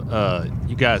time,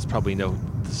 you guys probably know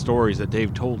the stories that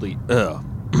Dave told me.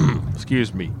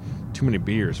 Excuse me. Too many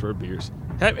beers. Where are beers?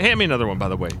 Hand me another one, by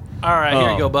the way. All right,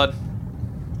 here you go, bud.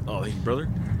 Oh, thank you, brother.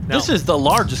 This is the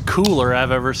largest cooler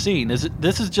I've ever seen.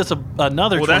 This is just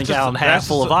another Well, 20 that's just- gallon half that's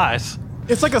full just of ice.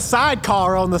 It's like a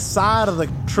sidecar on the side of the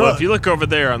truck. Well, if you look over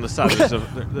there on the side,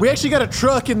 We actually got a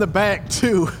truck in the back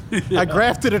too. I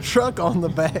grafted a truck on the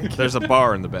back. there's a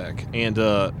bar in the back. And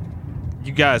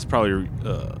you guys probably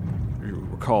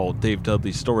recall Dave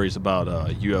Dudley's stories about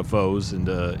UFOs and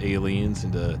aliens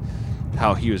and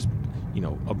how he was,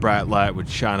 a bright light would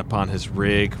shine upon his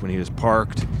rig when he was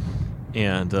parked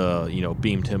and,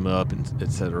 beamed him up and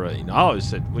et cetera. I always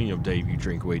said, well, Dave, you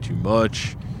drink way too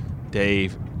much.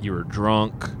 Dave, you were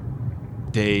drunk.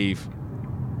 Dave,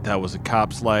 that was a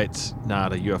cop's lights,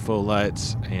 not a UFO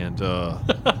lights. And,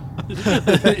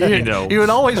 He would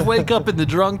always wake up in the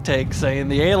drunk tank saying,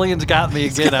 "The aliens got me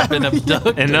again. I've been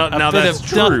abducted." And now I've been that's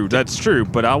abducted." true. That's true.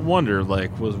 But I wonder,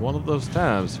 was one of those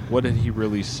times, what did he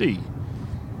really see?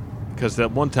 Because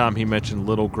that one time he mentioned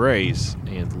Little Grays,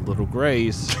 and the Little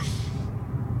Grays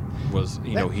was,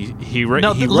 he No, wrote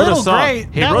the a Little song. Gray-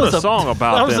 He that wrote was a song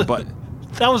about that was them, a- but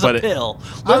That was but a it- pill. I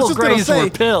was Little just gonna Grays say, were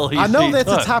pill. I know he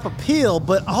that's a took. type of pill,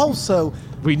 but also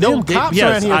we know them Dave, cops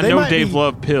yes, around here. I they know might Dave be,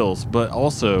 loved pills, but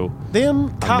also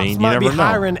them cops you might be never know.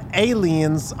 hiring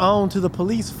aliens onto the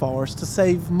police force to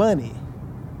save money.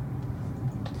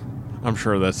 I'm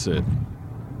sure that's it.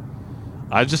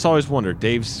 I just always wondered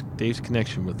Dave's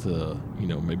connection with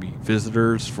maybe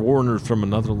visitors, foreigners from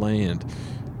another land.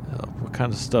 What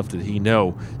kind of stuff did he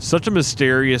know? Such a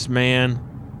mysterious man.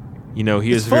 He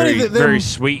is funny very that them- very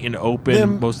sweet and open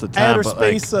Them most of the time. outer But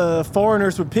space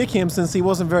foreigners would pick him since he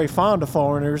wasn't very fond of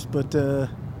foreigners, but the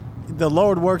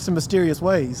Lord works in mysterious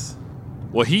ways.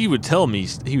 well, he would tell me.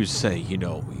 He would say, he'd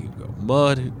go,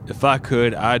 Mud, if I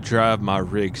could, I'd drive my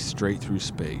rig straight through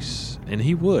space, and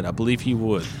he would. I believe he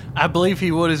would. I believe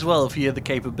he would as well if he had the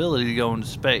capability to go into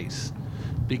space.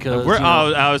 Because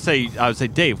I would say,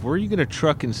 Dave, where are you going to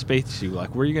truck in space to?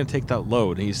 Like, where are you going to take that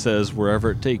load? And he says, wherever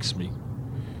it takes me.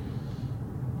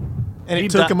 And He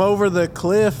it took di- him over the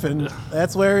cliff, and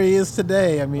that's where he is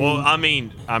today. I mean, Well,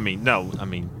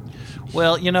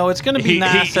 well, it's going to be he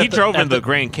nice. he at drove at in the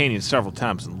Grand Canyon several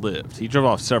times and lived. He drove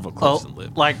off several cliffs and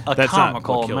lived. like a That's not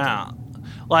comical what killed him. amount.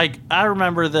 Like I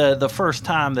remember the first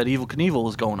time that Evel Knievel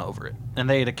was going over it, and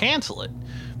they had to cancel it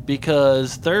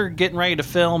because they're getting ready to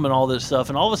film and all this stuff,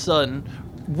 and all of a sudden,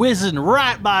 whizzing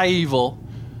right by Evel,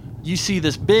 you see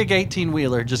this big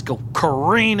 18-wheeler just go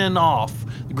careening off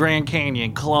the Grand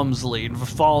Canyon clumsily and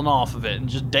falling off of it, and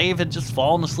just Dave had just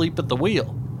fallen asleep at the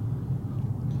wheel.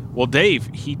 Well, Dave,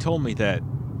 he told me that,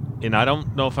 and I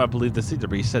don't know if I believe this either,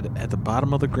 but he said at the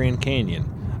bottom of the Grand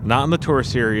Canyon, not in the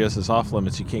tourist areas, it's off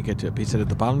limits, you can't get to it. But he said at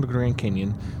the bottom of the Grand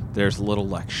Canyon, there's a little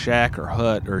shack or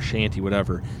hut or shanty,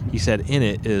 whatever. He said in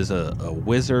it is a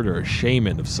wizard or a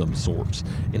shaman of some sorts.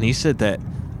 And he said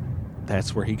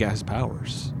that's where he got his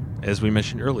powers, as we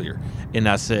mentioned earlier. And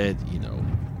I said,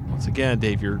 once again,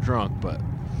 Dave, you're drunk, but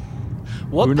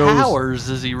What who knows? powers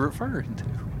is he referring to?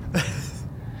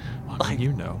 I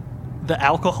mean, The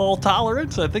alcohol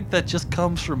tolerance? I think that just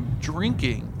comes from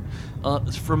drinking.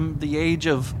 It's from the age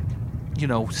of,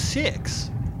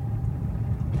 6.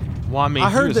 Well, I mean, I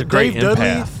he heard was a that great Dave Dudley,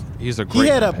 empath. He's a great he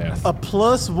had empath. a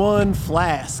 +1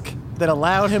 flask that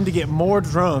allowed him to get more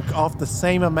drunk off the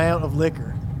same amount of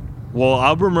liquor. Well,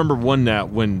 I remember one night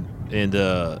when, and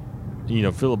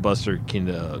Filibuster can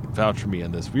vouch for me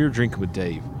on this. We were drinking with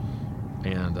Dave,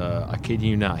 and I kid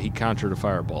you not, he conjured a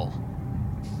fireball.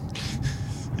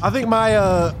 I think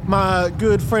my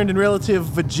good friend and relative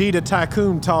Vegeta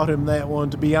Tycoon taught him that one,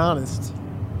 to be honest.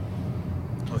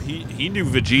 Well, he knew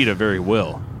Vegeta very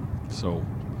well, so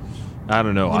I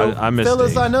don't know. You know, I miss fellas,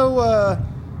 Dave. I know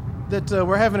that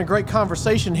we're having a great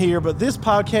conversation here, but this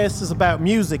podcast is about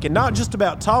music, and not just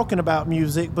about talking about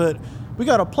music, but we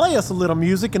got to play us a little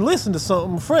music and listen to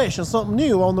something fresh and something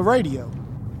new on the radio.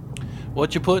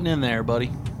 What you putting in there,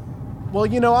 buddy? Well,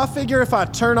 you know, I figure if I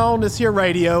turn on this here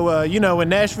radio, you know, in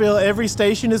Nashville, every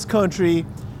station is country,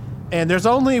 and there's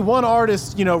only one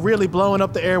artist, you know, really blowing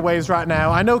up the airwaves right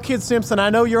now. I know, Kid Simpson, I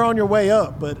know you're on your way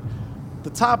up, but the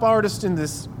top artist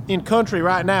in country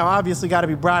right now obviously got to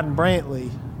be Bryden Brantley.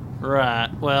 Right.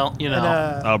 Well, you know.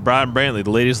 And, Brian Brantley, the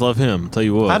ladies love him. I'll tell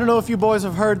you what. I don't know if you boys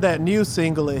have heard that new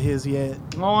single of his yet.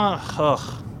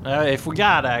 If we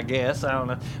got it, I guess. I don't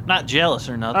know. I'm not jealous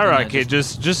or nothing. All right, I kid,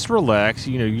 just relax.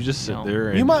 You know, you just sit No. there.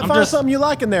 And You might I'm find just- something you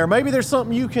like in there. Maybe there's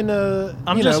something you can,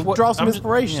 draw some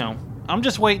inspiration. I'm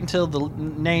just waiting until the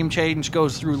name change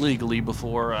goes through legally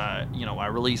before, I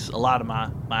release a lot of my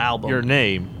album. Your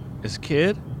name is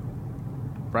Kid,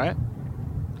 right?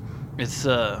 It's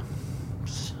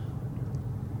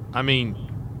I mean,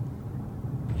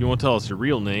 you want to tell us your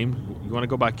real name? You want to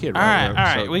go by Kid, all right?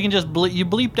 right. We can just you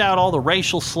bleeped out all the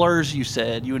racial slurs you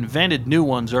said. You invented new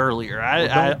ones earlier.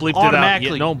 Don't bleep it out.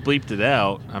 automatically. Yeah, don't bleep it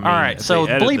out. I mean, all right, if so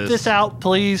they edit bleep this out,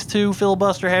 please. Too,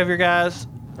 filibuster. Have your guys.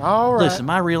 All right. Listen,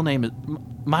 my real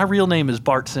name is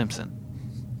Bart Simpson.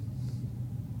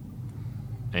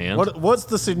 And What's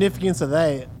the significance of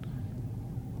that?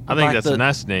 I think like that's the- a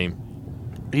nice name.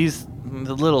 He's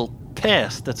the little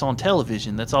pest that's on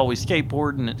television that's always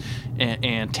skateboarding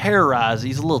and terrorizing.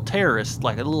 He's a little terrorist,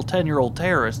 like a little 10-year-old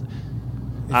terrorist.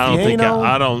 I don't he think ain't on-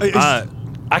 I don't. Is-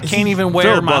 I can't even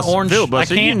wear my orange. I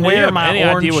Filibuster, can't you wear have my any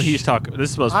orange. idea what he's talking?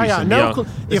 This is supposed to I be got some no young, clue.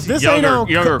 this If this younger, ain't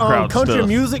younger on crowd country stuff.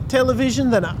 music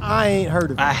television, then I ain't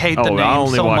heard of it. I hate the Oh, name I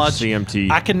only so watch much.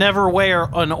 CMT. I can never wear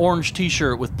an orange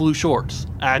T-shirt with blue shorts.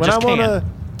 I when just I want can't. to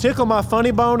tickle my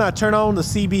funny bone, I turn on the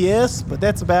CBS, but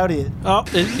that's about it. Oh,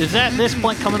 is that this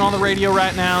point coming on the radio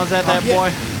right now? Is that yeah. boy?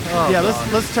 Oh, Yeah, God.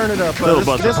 let's turn it up.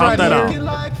 Filibuster, This pump right that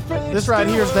here, this right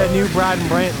here is that new Bryden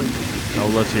Brantley. Oh,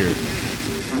 let's hear it.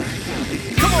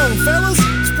 Come on, fellas,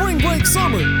 spring break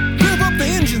summer. Rev up the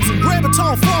engines and grab a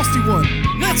tall frosty one.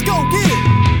 Let's go get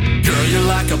it. Girl, you're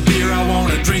like a beer, I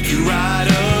wanna drink you right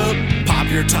up. Pop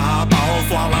your top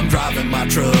off while I'm driving my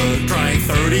truck. Drank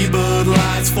 30 Bud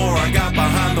Lights before I got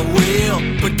behind the wheel.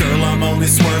 But girl, I'm only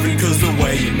swerving cause the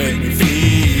way you make me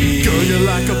feel. Girl, you're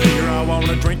like a beer, I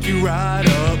wanna drink you right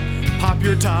up. Pop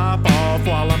your top off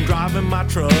while I'm driving my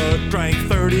truck. Drank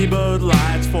 30 Bud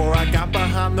Lights before I got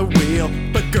behind the wheel.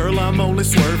 But girl, I'm only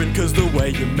swerving cause the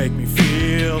way you make me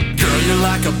feel. Girl, you're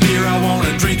like a beer, I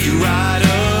wanna drink you right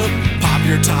up. Pop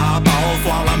your top off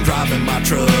while I'm driving my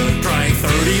truck. Drank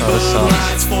 30 Bud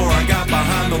Lights before I got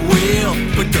behind the wheel.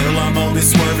 But girl, I'm only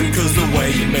swerving cause the way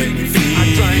you make me feel.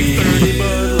 I drank 30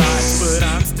 Bud Lights, but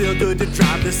I'm still good to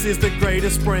drive. This is the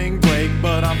greatest spring break,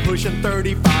 but I'm pushing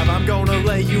 35. I'm gonna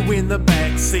lay you in the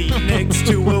back seat next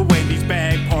to a Wendy's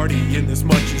bag party, and this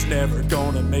much is never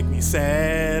gonna make me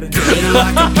sad. Girl, you're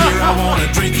like a beer, I wanna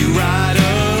drink you right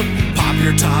up. Pop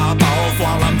your top off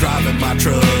while I'm driving my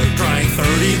truck. Drank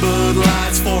 30 Bud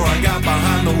Lights before I got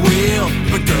behind the wheel.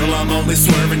 But girl, I'm only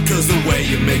swerving cause the way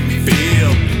you make me feel.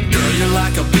 Girl, you're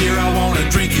like a beer, I wanna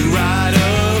drink you right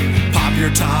up. Pop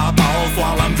your top off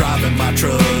while I'm driving my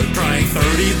truck. Drank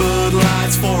 30 Bud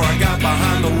Lights before I got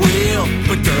behind the wheel.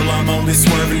 But girl, I'm only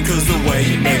swerving cause the way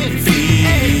you make me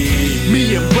feel.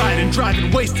 Me and Bryden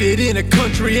driving wasted in a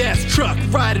country ass truck,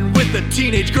 riding with a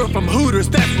teenage girl from Hooters,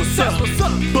 that's what's up.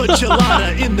 But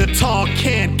Gelada in the tall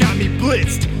can got me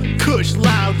blitzed. Kush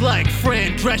loud like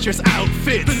Fran Drescher's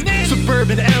outfits.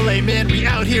 Suburban LA, man, we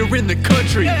out here in the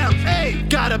country.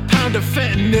 Got a pound of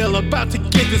fentanyl, about to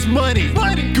get this money.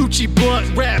 Gucci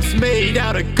blunt wraps made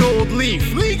out of gold leaf.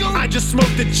 I just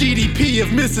smoked the GDP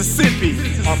of Mississippi.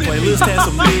 Our playlist has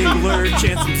some Big Lurch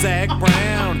and some Zach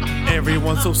Brown.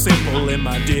 Everyone's so simple in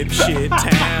my dipshit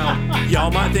town. Y'all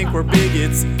might think we're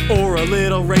bigots or a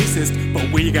little racist,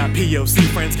 but we got POC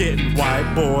friends getting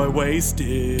white boy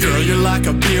wasted. Girl, you're like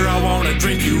a beer, I wanna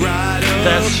drink you right up.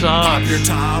 That sucks. Pop your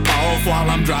top off while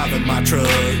I'm driving my truck.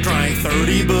 Drank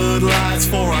 30 Bud Lights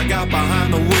before I got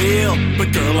behind the wheel.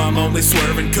 But girl, I'm only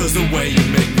swerving cause the way you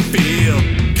make me feel.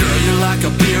 Girl, you're like a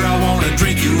beer, I wanna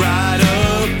drink you right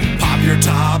up. Pop your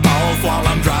top off while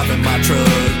I'm driving my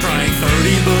truck. Drank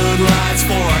 30 Bud Lights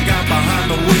before I got behind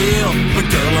the wheel. But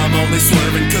girl, I'm only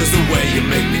swerving cause the way you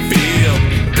make me feel.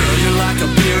 Girl, you're like a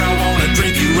beer, I wanna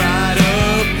drink you right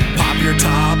up. Pop your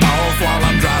top off while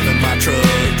I'm driving my truck.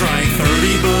 Drank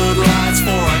 30 Bud Lights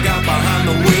before I got behind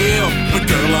the wheel.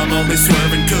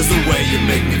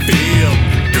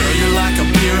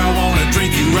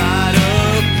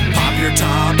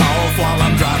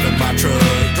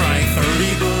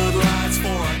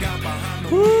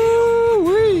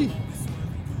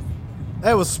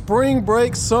 was Spring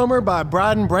Break Summer by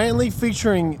Bryden Brantley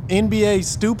featuring NBA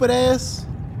Stupid Ass.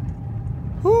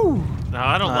 Whew. No,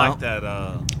 I don't like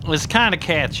that. It's kind of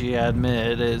catchy, I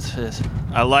admit. It's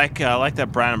I like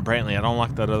that Bryden Brantley. I don't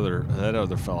like that other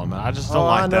fella, man. I just don't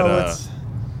like that.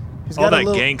 He's all got that a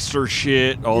little, gangster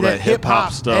shit, all that hip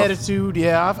hop stuff. Attitude.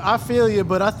 Yeah, I feel you,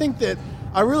 but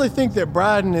I really think that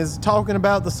Bryden is talking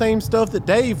about the same stuff that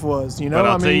Dave was. You know,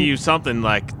 But I'll tell you something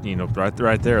like,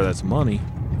 right there. That's money.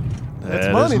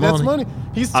 That's money. That's money.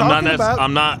 He's talking about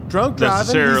I'm not drunk driving. He's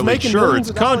necessarily making sure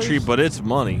millions it's of country, dollars. but it's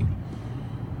money.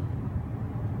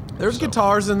 There's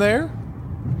guitars in there.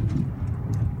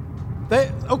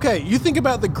 You think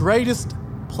about the greatest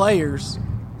players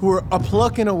who are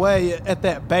plucking away at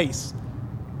that bass.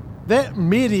 That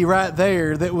MIDI right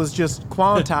there that was just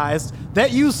quantized,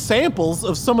 that used samples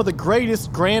of some of the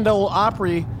greatest Grand Ole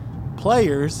Opry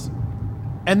players,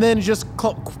 and then just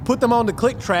put them on the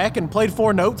click track and played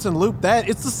 4 notes and looped that.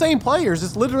 It's the same players.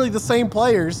 It's literally the same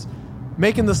players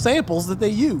making the samples that they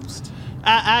used.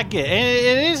 I get it.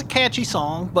 It is a catchy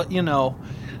song, but you know,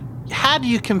 how do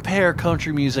you compare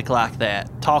country music like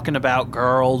that, talking about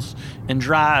girls and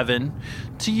driving,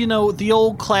 to, you know, the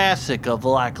old classic of,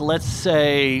 like, let's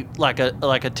say like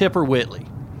a Tipper Whitley,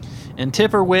 and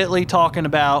Tipper Whitley talking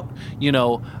about, you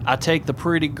know, I take the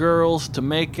pretty girls to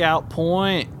Makeout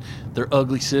Point, they're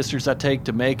ugly sisters I take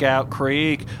to Makeout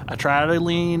Creek, I try to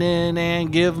lean in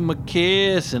and give them a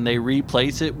kiss, and they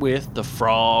replace it with the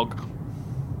frog.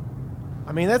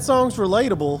 I mean, that song's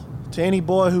relatable to any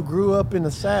boy who grew up in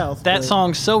the South. That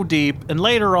song's so deep, and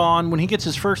later on, when he gets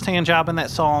his first-hand job in that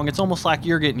song, it's almost like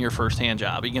you're getting your first-hand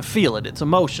job. You can feel it. It's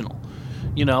emotional,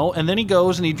 you know? And then he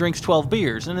goes and he drinks 12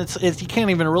 beers, and it's you can't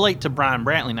even relate to Bryden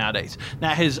Brantley nowadays.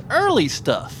 Now, his early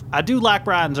stuff, I do like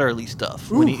Bryden's early stuff.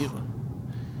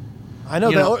 I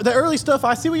know, the early stuff,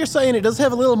 I see what you're saying. It does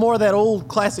have a little more of that old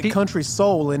classic country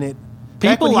soul in it.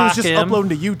 Back People when he was like just him.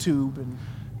 uploading to YouTube. And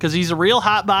Because he's a real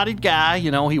hot-bodied guy.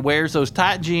 You know, he wears those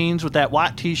tight jeans with that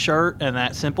white T-shirt and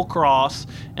that simple cross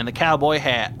and the cowboy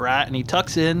hat, right? And he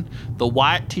tucks in the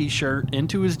white T-shirt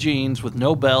into his jeans with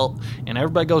no belt, and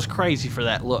everybody goes crazy for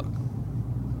that look.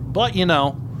 But, you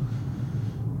know,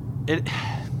 it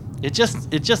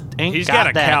just ain't He's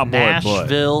got a that cowboy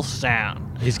Nashville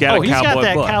sound. He's got he's got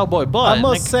that cowboy butt. I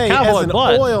must say, cowboy as an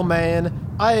butt. oil man,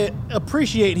 I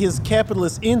appreciate his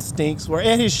capitalist instincts, where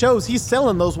at his shows he's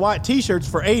selling those white T-shirts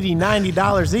for $80,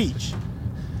 $90 each.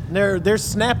 And they're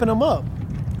snapping them up.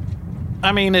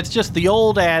 I mean, it's just the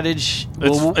old adage.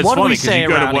 It's what do funny we 'cause say you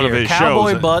go to around one of here? his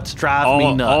Cowboy shows, butts drive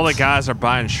me nuts. All the guys are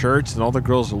buying shirts, and all the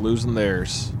girls are losing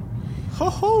theirs. Ho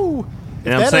ho! If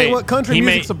And I'm that saying, ain't what country he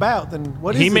may- music's about, then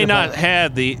what is it He may about? not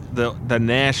have the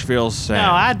Nashville sound.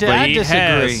 No, I but he disagree.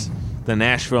 has the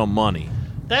Nashville money.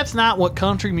 That's not what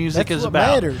country music That's is what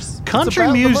about. matters. It's Country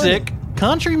about the music.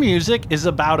 Country music is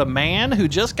about a man who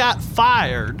just got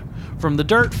fired from the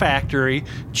dirt factory,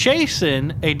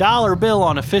 chasing a dollar bill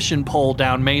on a fishing pole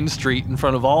down Main Street in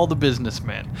front of all the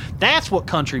businessmen. That's what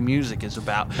country music is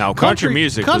about. Now, country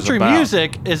music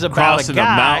is about crossing a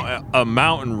guy. a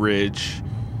mountain ridge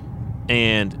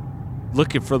and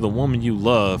looking for the woman you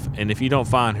love, and if you don't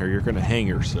find her, you're going to hang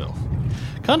yourself.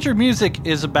 Country music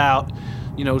is about,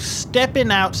 you know, stepping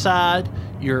outside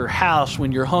your house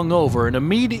when you're hungover and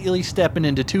immediately stepping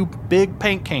into 2 big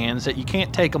paint cans that you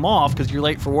can't take them off because you're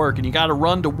late for work, and you got to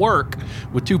run to work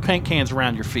with 2 paint cans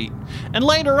around your feet. And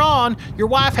later on, your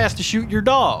wife has to shoot your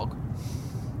dog.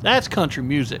 That's country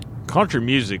music. Country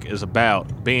music is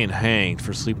about being hanged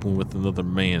for sleeping with another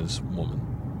man's woman.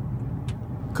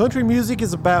 Country music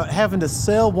is about having to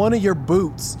sell one of your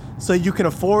boots so you can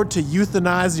afford to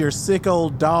euthanize your sick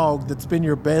old dog that's been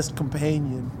your best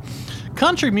companion.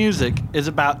 Country music is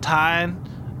about tying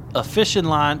a fishing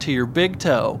line to your big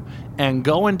toe and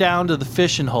going down to the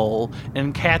fishing hole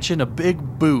and catching a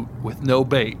big boot with no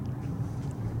bait.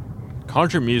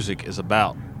 Country music is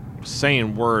about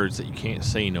saying words that you can't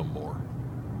say no more.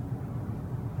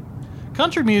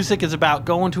 Country music is about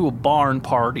going to a barn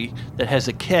party that has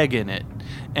a keg in it,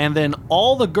 and then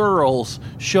all the girls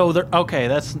show their... Okay,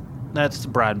 that's the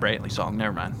Bryden Brantley song.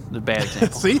 Never mind. The bad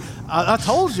example. See, I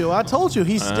told you.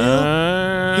 He's still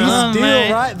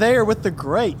man. right there with the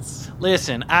greats.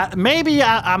 Listen,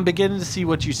 I'm beginning to see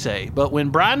what you say, but when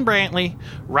Bryden Brantley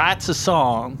writes a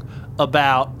song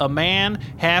about a man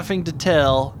having to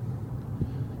tell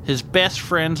his best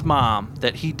friend's mom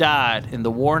that he died in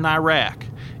the war in Iraq,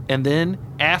 and then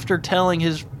after telling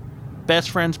his best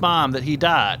friend's mom that he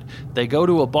died. They go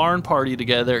to a barn party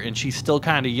together, and she's still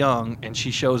kind of young, and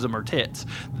she shows him her tits.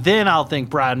 Then I'll think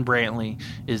Brian Brantley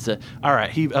is all right.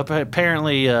 He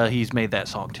apparently he's made that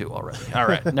song too already. All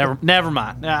right, never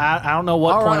mind. I don't know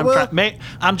what All point right, I'm trying.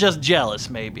 I'm just jealous,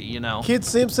 maybe. You know. Kid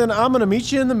Simpson, I'm gonna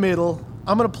meet you in the middle.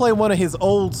 I'm gonna play one of his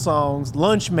old songs,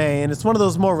 Lunch Man. It's one of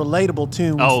those more relatable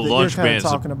tunes Oh, that you're Lunch kind Man's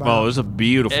of talking about. Oh, it's a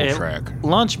beautiful track.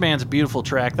 Lunch Man's a beautiful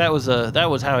track. That was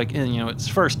how it, its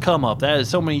first come up. That is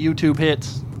so many YouTube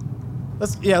hits.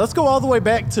 Let's go all the way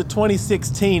back to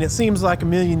 2016. It seems like a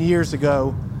million years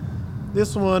ago.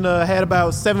 This one had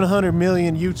about 700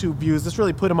 million YouTube views. This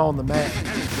really put him on the map.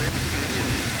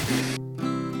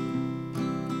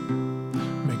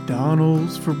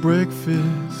 McDonald's for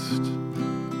breakfast,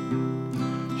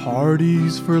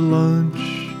 Hardee's for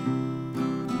lunch,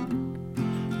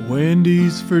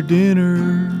 Wendy's for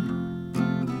dinner.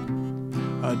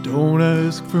 I don't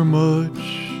ask for much.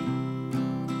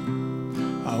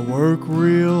 I work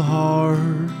real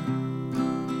hard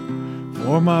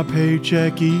for my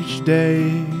paycheck each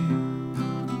day,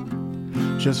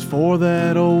 just for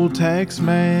that old tax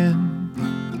man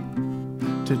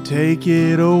to take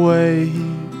it away.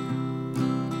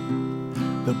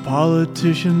 The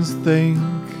politicians think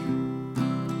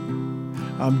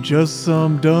I'm just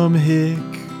some dumb hick,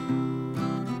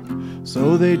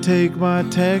 so they take my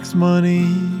tax money,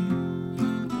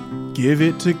 give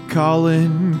it to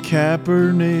Colin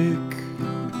Kaepernick.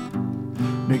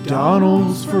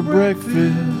 McDonald's for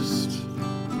breakfast,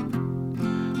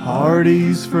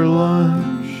 Hardee's for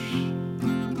lunch,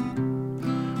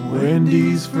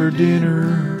 Wendy's for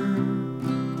dinner.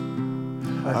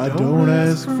 I don't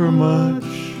ask for much.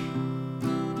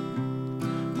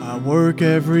 I work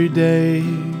every day,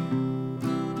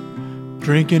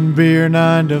 drinking beer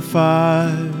 9 to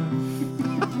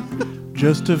 5,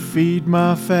 just to feed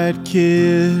my fat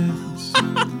kids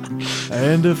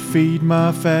and to feed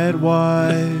my fat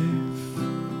wife.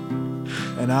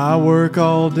 And I work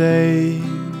all day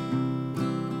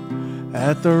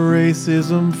at the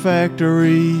racism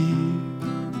factory.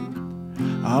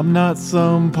 I'm not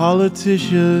some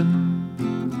politician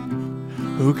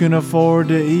who can afford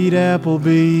to eat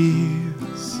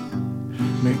Applebee's.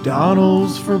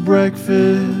 McDonald's for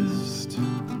breakfast,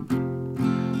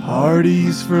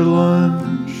 Hardee's for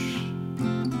lunch,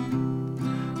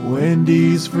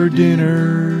 Wendy's for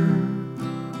dinner.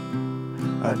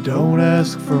 I don't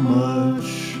ask for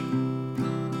much.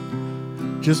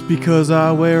 Just because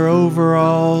I wear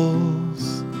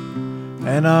overalls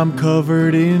and I'm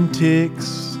covered in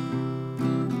ticks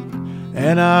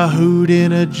and I hoot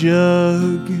in a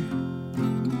jug,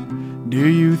 do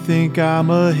you think I'm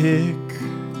a hick?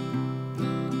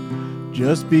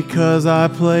 Just because I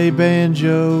play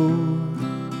banjo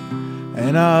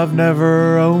and I've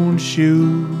never owned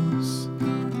shoes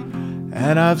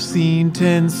and I've seen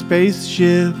 10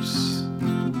 spaceships,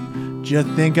 just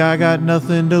think I got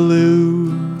nothing to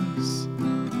lose.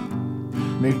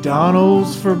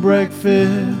 McDonald's for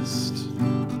breakfast,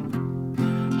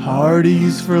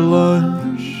 Hardee's for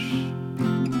lunch,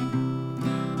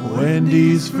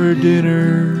 Wendy's for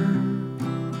dinner.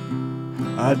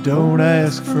 I don't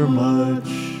ask for much.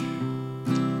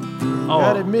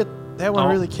 Gotta admit, that one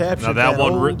really captured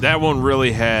Now that one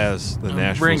really has the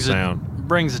Nashville sound.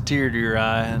 Brings a tear to your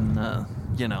eye, and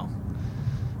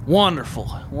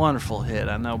wonderful hit.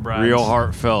 I know Brian. Real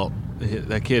heartfelt.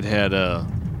 That kid had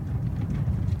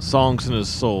songs in his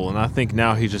soul, and I think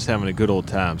now he's just having a good old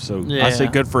time. So Yeah. I say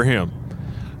good for him.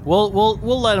 We'll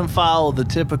let him follow the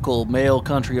typical male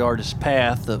country artist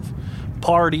path of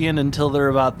partying until they're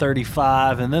about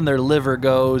 35, and then their liver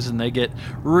goes and they get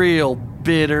real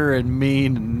bitter and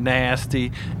mean and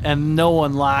nasty, and no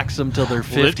one likes them till they're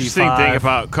 55. Well, the interesting thing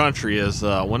about country is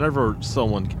whenever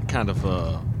someone kind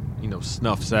of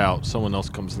snuffs out, someone else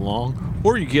comes along,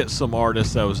 or you get some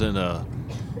artist that was in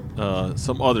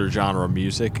some other genre of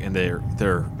music, and their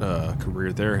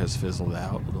career there has fizzled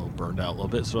out, a little burned out a little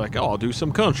bit. So like, I'll do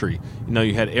some country.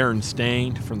 You had Aaron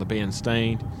Stained from the band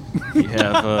Stained. You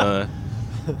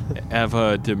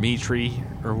have Dimitri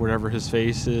or whatever his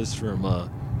face is from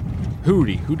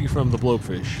Hootie from the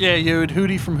Blowfish. Yeah, you had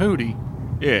Hootie from Hootie.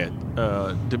 Yeah,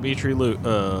 Dimitri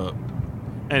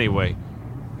anyway,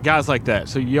 guys like that.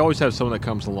 So you always have someone that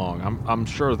comes along. I'm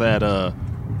sure that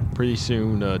pretty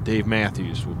soon Dave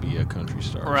Matthews will be a country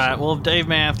star. Right. So. Well, if Dave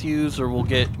Matthews, or we'll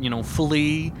get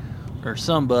Flea or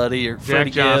somebody, or Freddie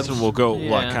Jack Johnson Gibbs. will go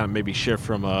Yeah. kind of maybe shift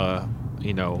from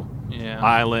Yeah.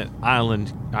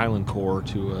 island core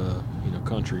to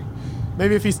country.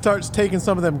 Maybe if he starts taking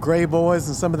some of them gray boys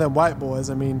and some of them white boys,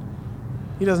 I mean,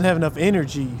 he doesn't have enough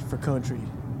energy for country.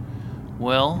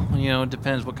 Well, it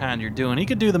depends what kind you're doing. He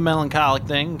could do the melancholic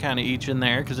thing, kind of each in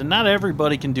there, because not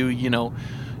everybody can do,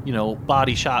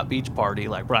 Body Shop Beach Party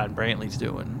like Brian Brantley's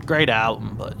doing. Great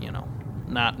album, but,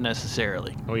 not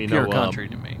necessarily pure country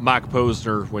to me. Mike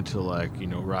Posner went to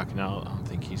rocking out. I don't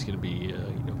think he's going to be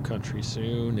country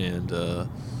soon. And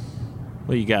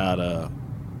you got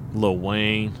Lil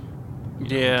Wayne.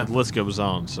 Yeah, the list goes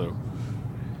on. So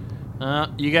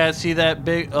you guys see that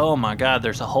big? Oh my God!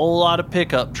 There's a whole lot of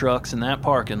pickup trucks in that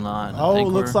parking lot. Oh,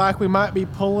 looks like we might be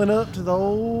pulling up to the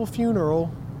old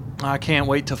funeral. I can't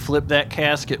wait to flip that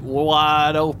casket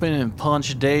wide open and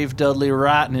punch Dave Dudley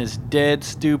right in his dead,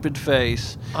 stupid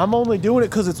face. I'm only doing it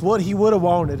because it's what he would have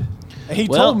wanted. And he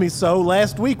told me so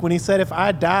last week when he said if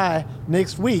I die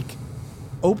next week,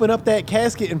 open up that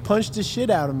casket and punch the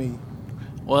shit out of me.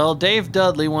 Well, Dave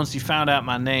Dudley, once he found out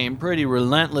my name, pretty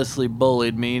relentlessly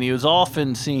bullied me, and he was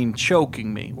often seen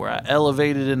choking me, where I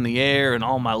elevated in the air and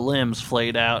all my limbs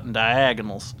flayed out in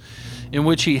diagonals, in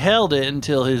which he held it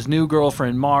until his new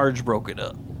girlfriend Marge broke it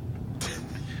up.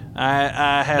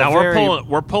 I have now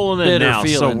we're pulling in now,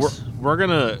 feelings. so we're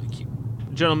gonna,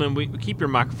 gentlemen, we keep your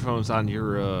microphones on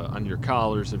your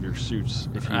collars of your suits,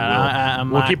 if you will.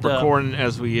 We'll keep recording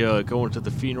as we go into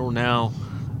the funeral now.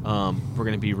 We're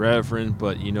gonna be reverent,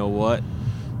 but you know what?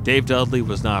 Dave Dudley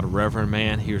was not a reverend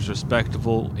man. He was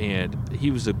respectable, and he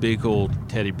was a big old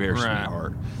teddy bear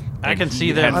sweetheart. I can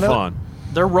see that. Had fun.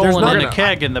 They're rolling in a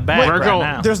keg in the back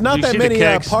now. There's not that many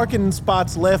parking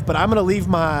spots left, but I'm going to leave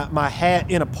my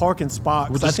hat in a parking spot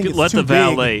because I think it's too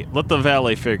big. Let the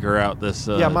valet figure out this.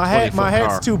 My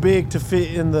hat's too big to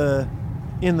fit in the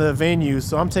venue,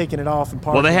 so I'm taking it off and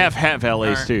parking. Well, they have hat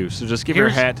valets too, so just give your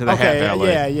hat to the hat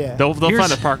valet. Yeah. They'll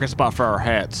find a parking spot for our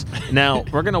hats. Now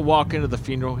we're gonna walk into the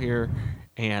funeral here,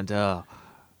 and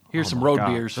here's some road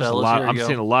beers, fellas. I'm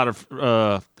seeing a lot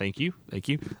of. Thank you.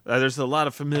 There's a lot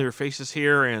of familiar faces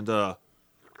here, and I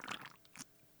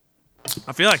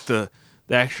feel like the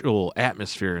actual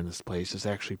atmosphere in this place is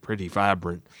actually pretty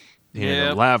vibrant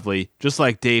and lively, just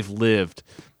like Dave lived.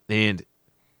 And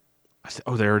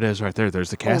oh, there it is, right there. There's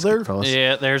the casket, fellas.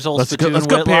 Yeah, there's old Spittoon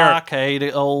Whitlock. Hey,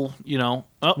 the old,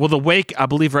 Oh. Well, the wake, I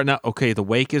believe right now. Okay, the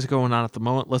wake is going on at the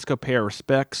moment. Let's go pay our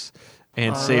respects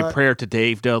and say a prayer to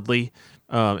Dave Dudley.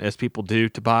 As people do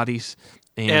to bodies,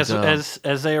 and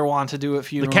as they are wont to do at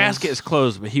funerals. The casket is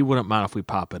closed, but he wouldn't mind if we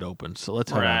pop it open. So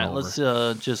let's head on over.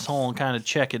 Let's just hold and kind of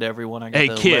check it, everyone.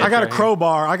 Kid, I got a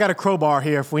crowbar. I got a crowbar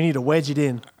here if we need to wedge it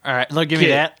in. All right, look, give me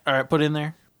that. All right, put it in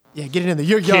there. Yeah, get it in there.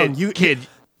 You're young. Kid.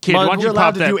 Why don't you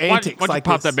pop that? Why don't you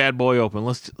pop that bad boy open?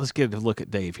 Let's get a look at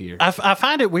Dave here. I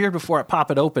find it weird before I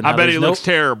pop it open. I bet he looks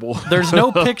terrible. There's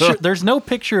no picture. There's no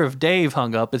picture of Dave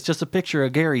hung up. It's just a picture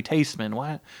of Gary Tasteman.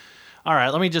 Why? All right,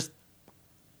 let me just.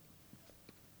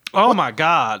 Oh, my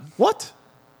God. What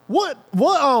on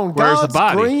Where's God's the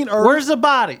body? green earth? Where's the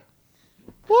body?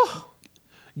 Whoa.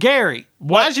 Gary,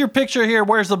 why's your picture here?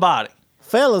 Where's the body?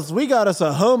 Fellas, we got us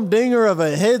a humdinger of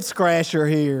a head scratcher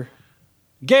here.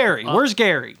 Gary, where's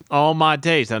Gary? All my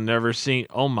days, I've never seen.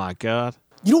 Oh, my God.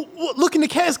 Look in the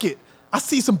casket. I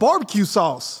see some barbecue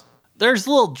sauce. There's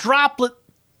a little droplet.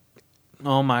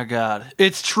 Oh, my God.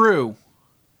 It's true.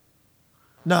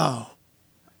 No.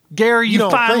 Gary, you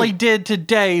finally did to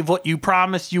Dave what you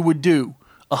promised you would do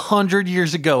 100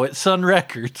 years ago at Sun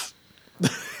Records.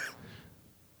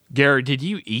 Gary, did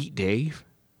you eat Dave?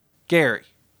 Gary,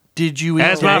 did you eat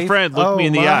As Dave? my friend, look me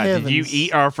in the eye. Heavens. Did you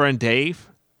eat our friend Dave?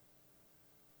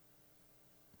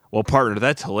 Well, partner,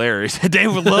 that's hilarious.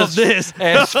 Dave would love this.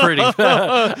 That's pretty.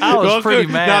 I was pretty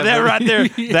mad. Now that right there,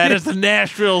 that is the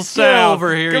Nashville sound. Get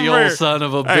over here, you old son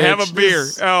of a bitch. Hey, have a beer.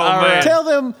 Man.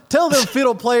 Tell them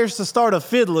fiddle players to start a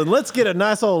fiddling. Let's get a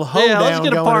nice old hoedown. Let's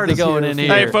get a party going in here.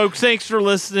 Hey, folks, thanks for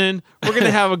listening. We're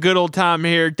gonna have a good old time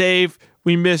here, Dave.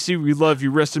 We miss you. We love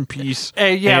you. Rest in peace.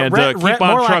 Hey, yeah, and keep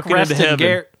on trucking into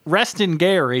heaven. Rest in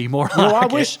Gary, more like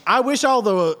Well, I wish all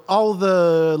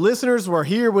the listeners were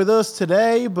here with us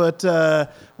today, but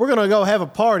we're gonna go have a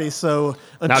party. So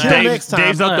until next time,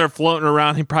 Dave's up there floating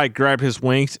around. He probably grabbed his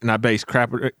wings, and I bet he's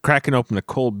cracking open a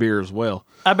cold beer as well.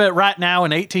 I bet right now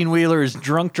an 18-wheeler is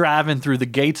drunk driving through the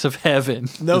gates of heaven.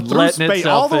 No, through space,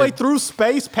 all the way through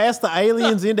space, past the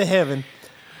aliens into heaven.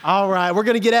 All right, we're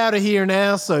gonna get out of here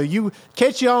now. So you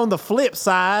catch you on the flip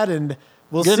side, and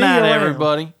we'll see you around. Good night,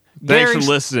 everybody. Thanks for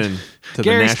listening to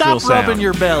Gary, the Nashville stop rubbing Sound.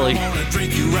 your belly. I wanna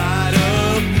drink you right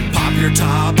up, pop your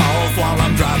top off while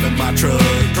I'm driving my truck.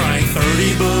 Drank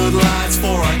 30 Bud Lights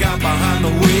before I got behind the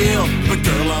wheel, but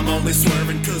girl, I'm only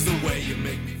swerving 'cause the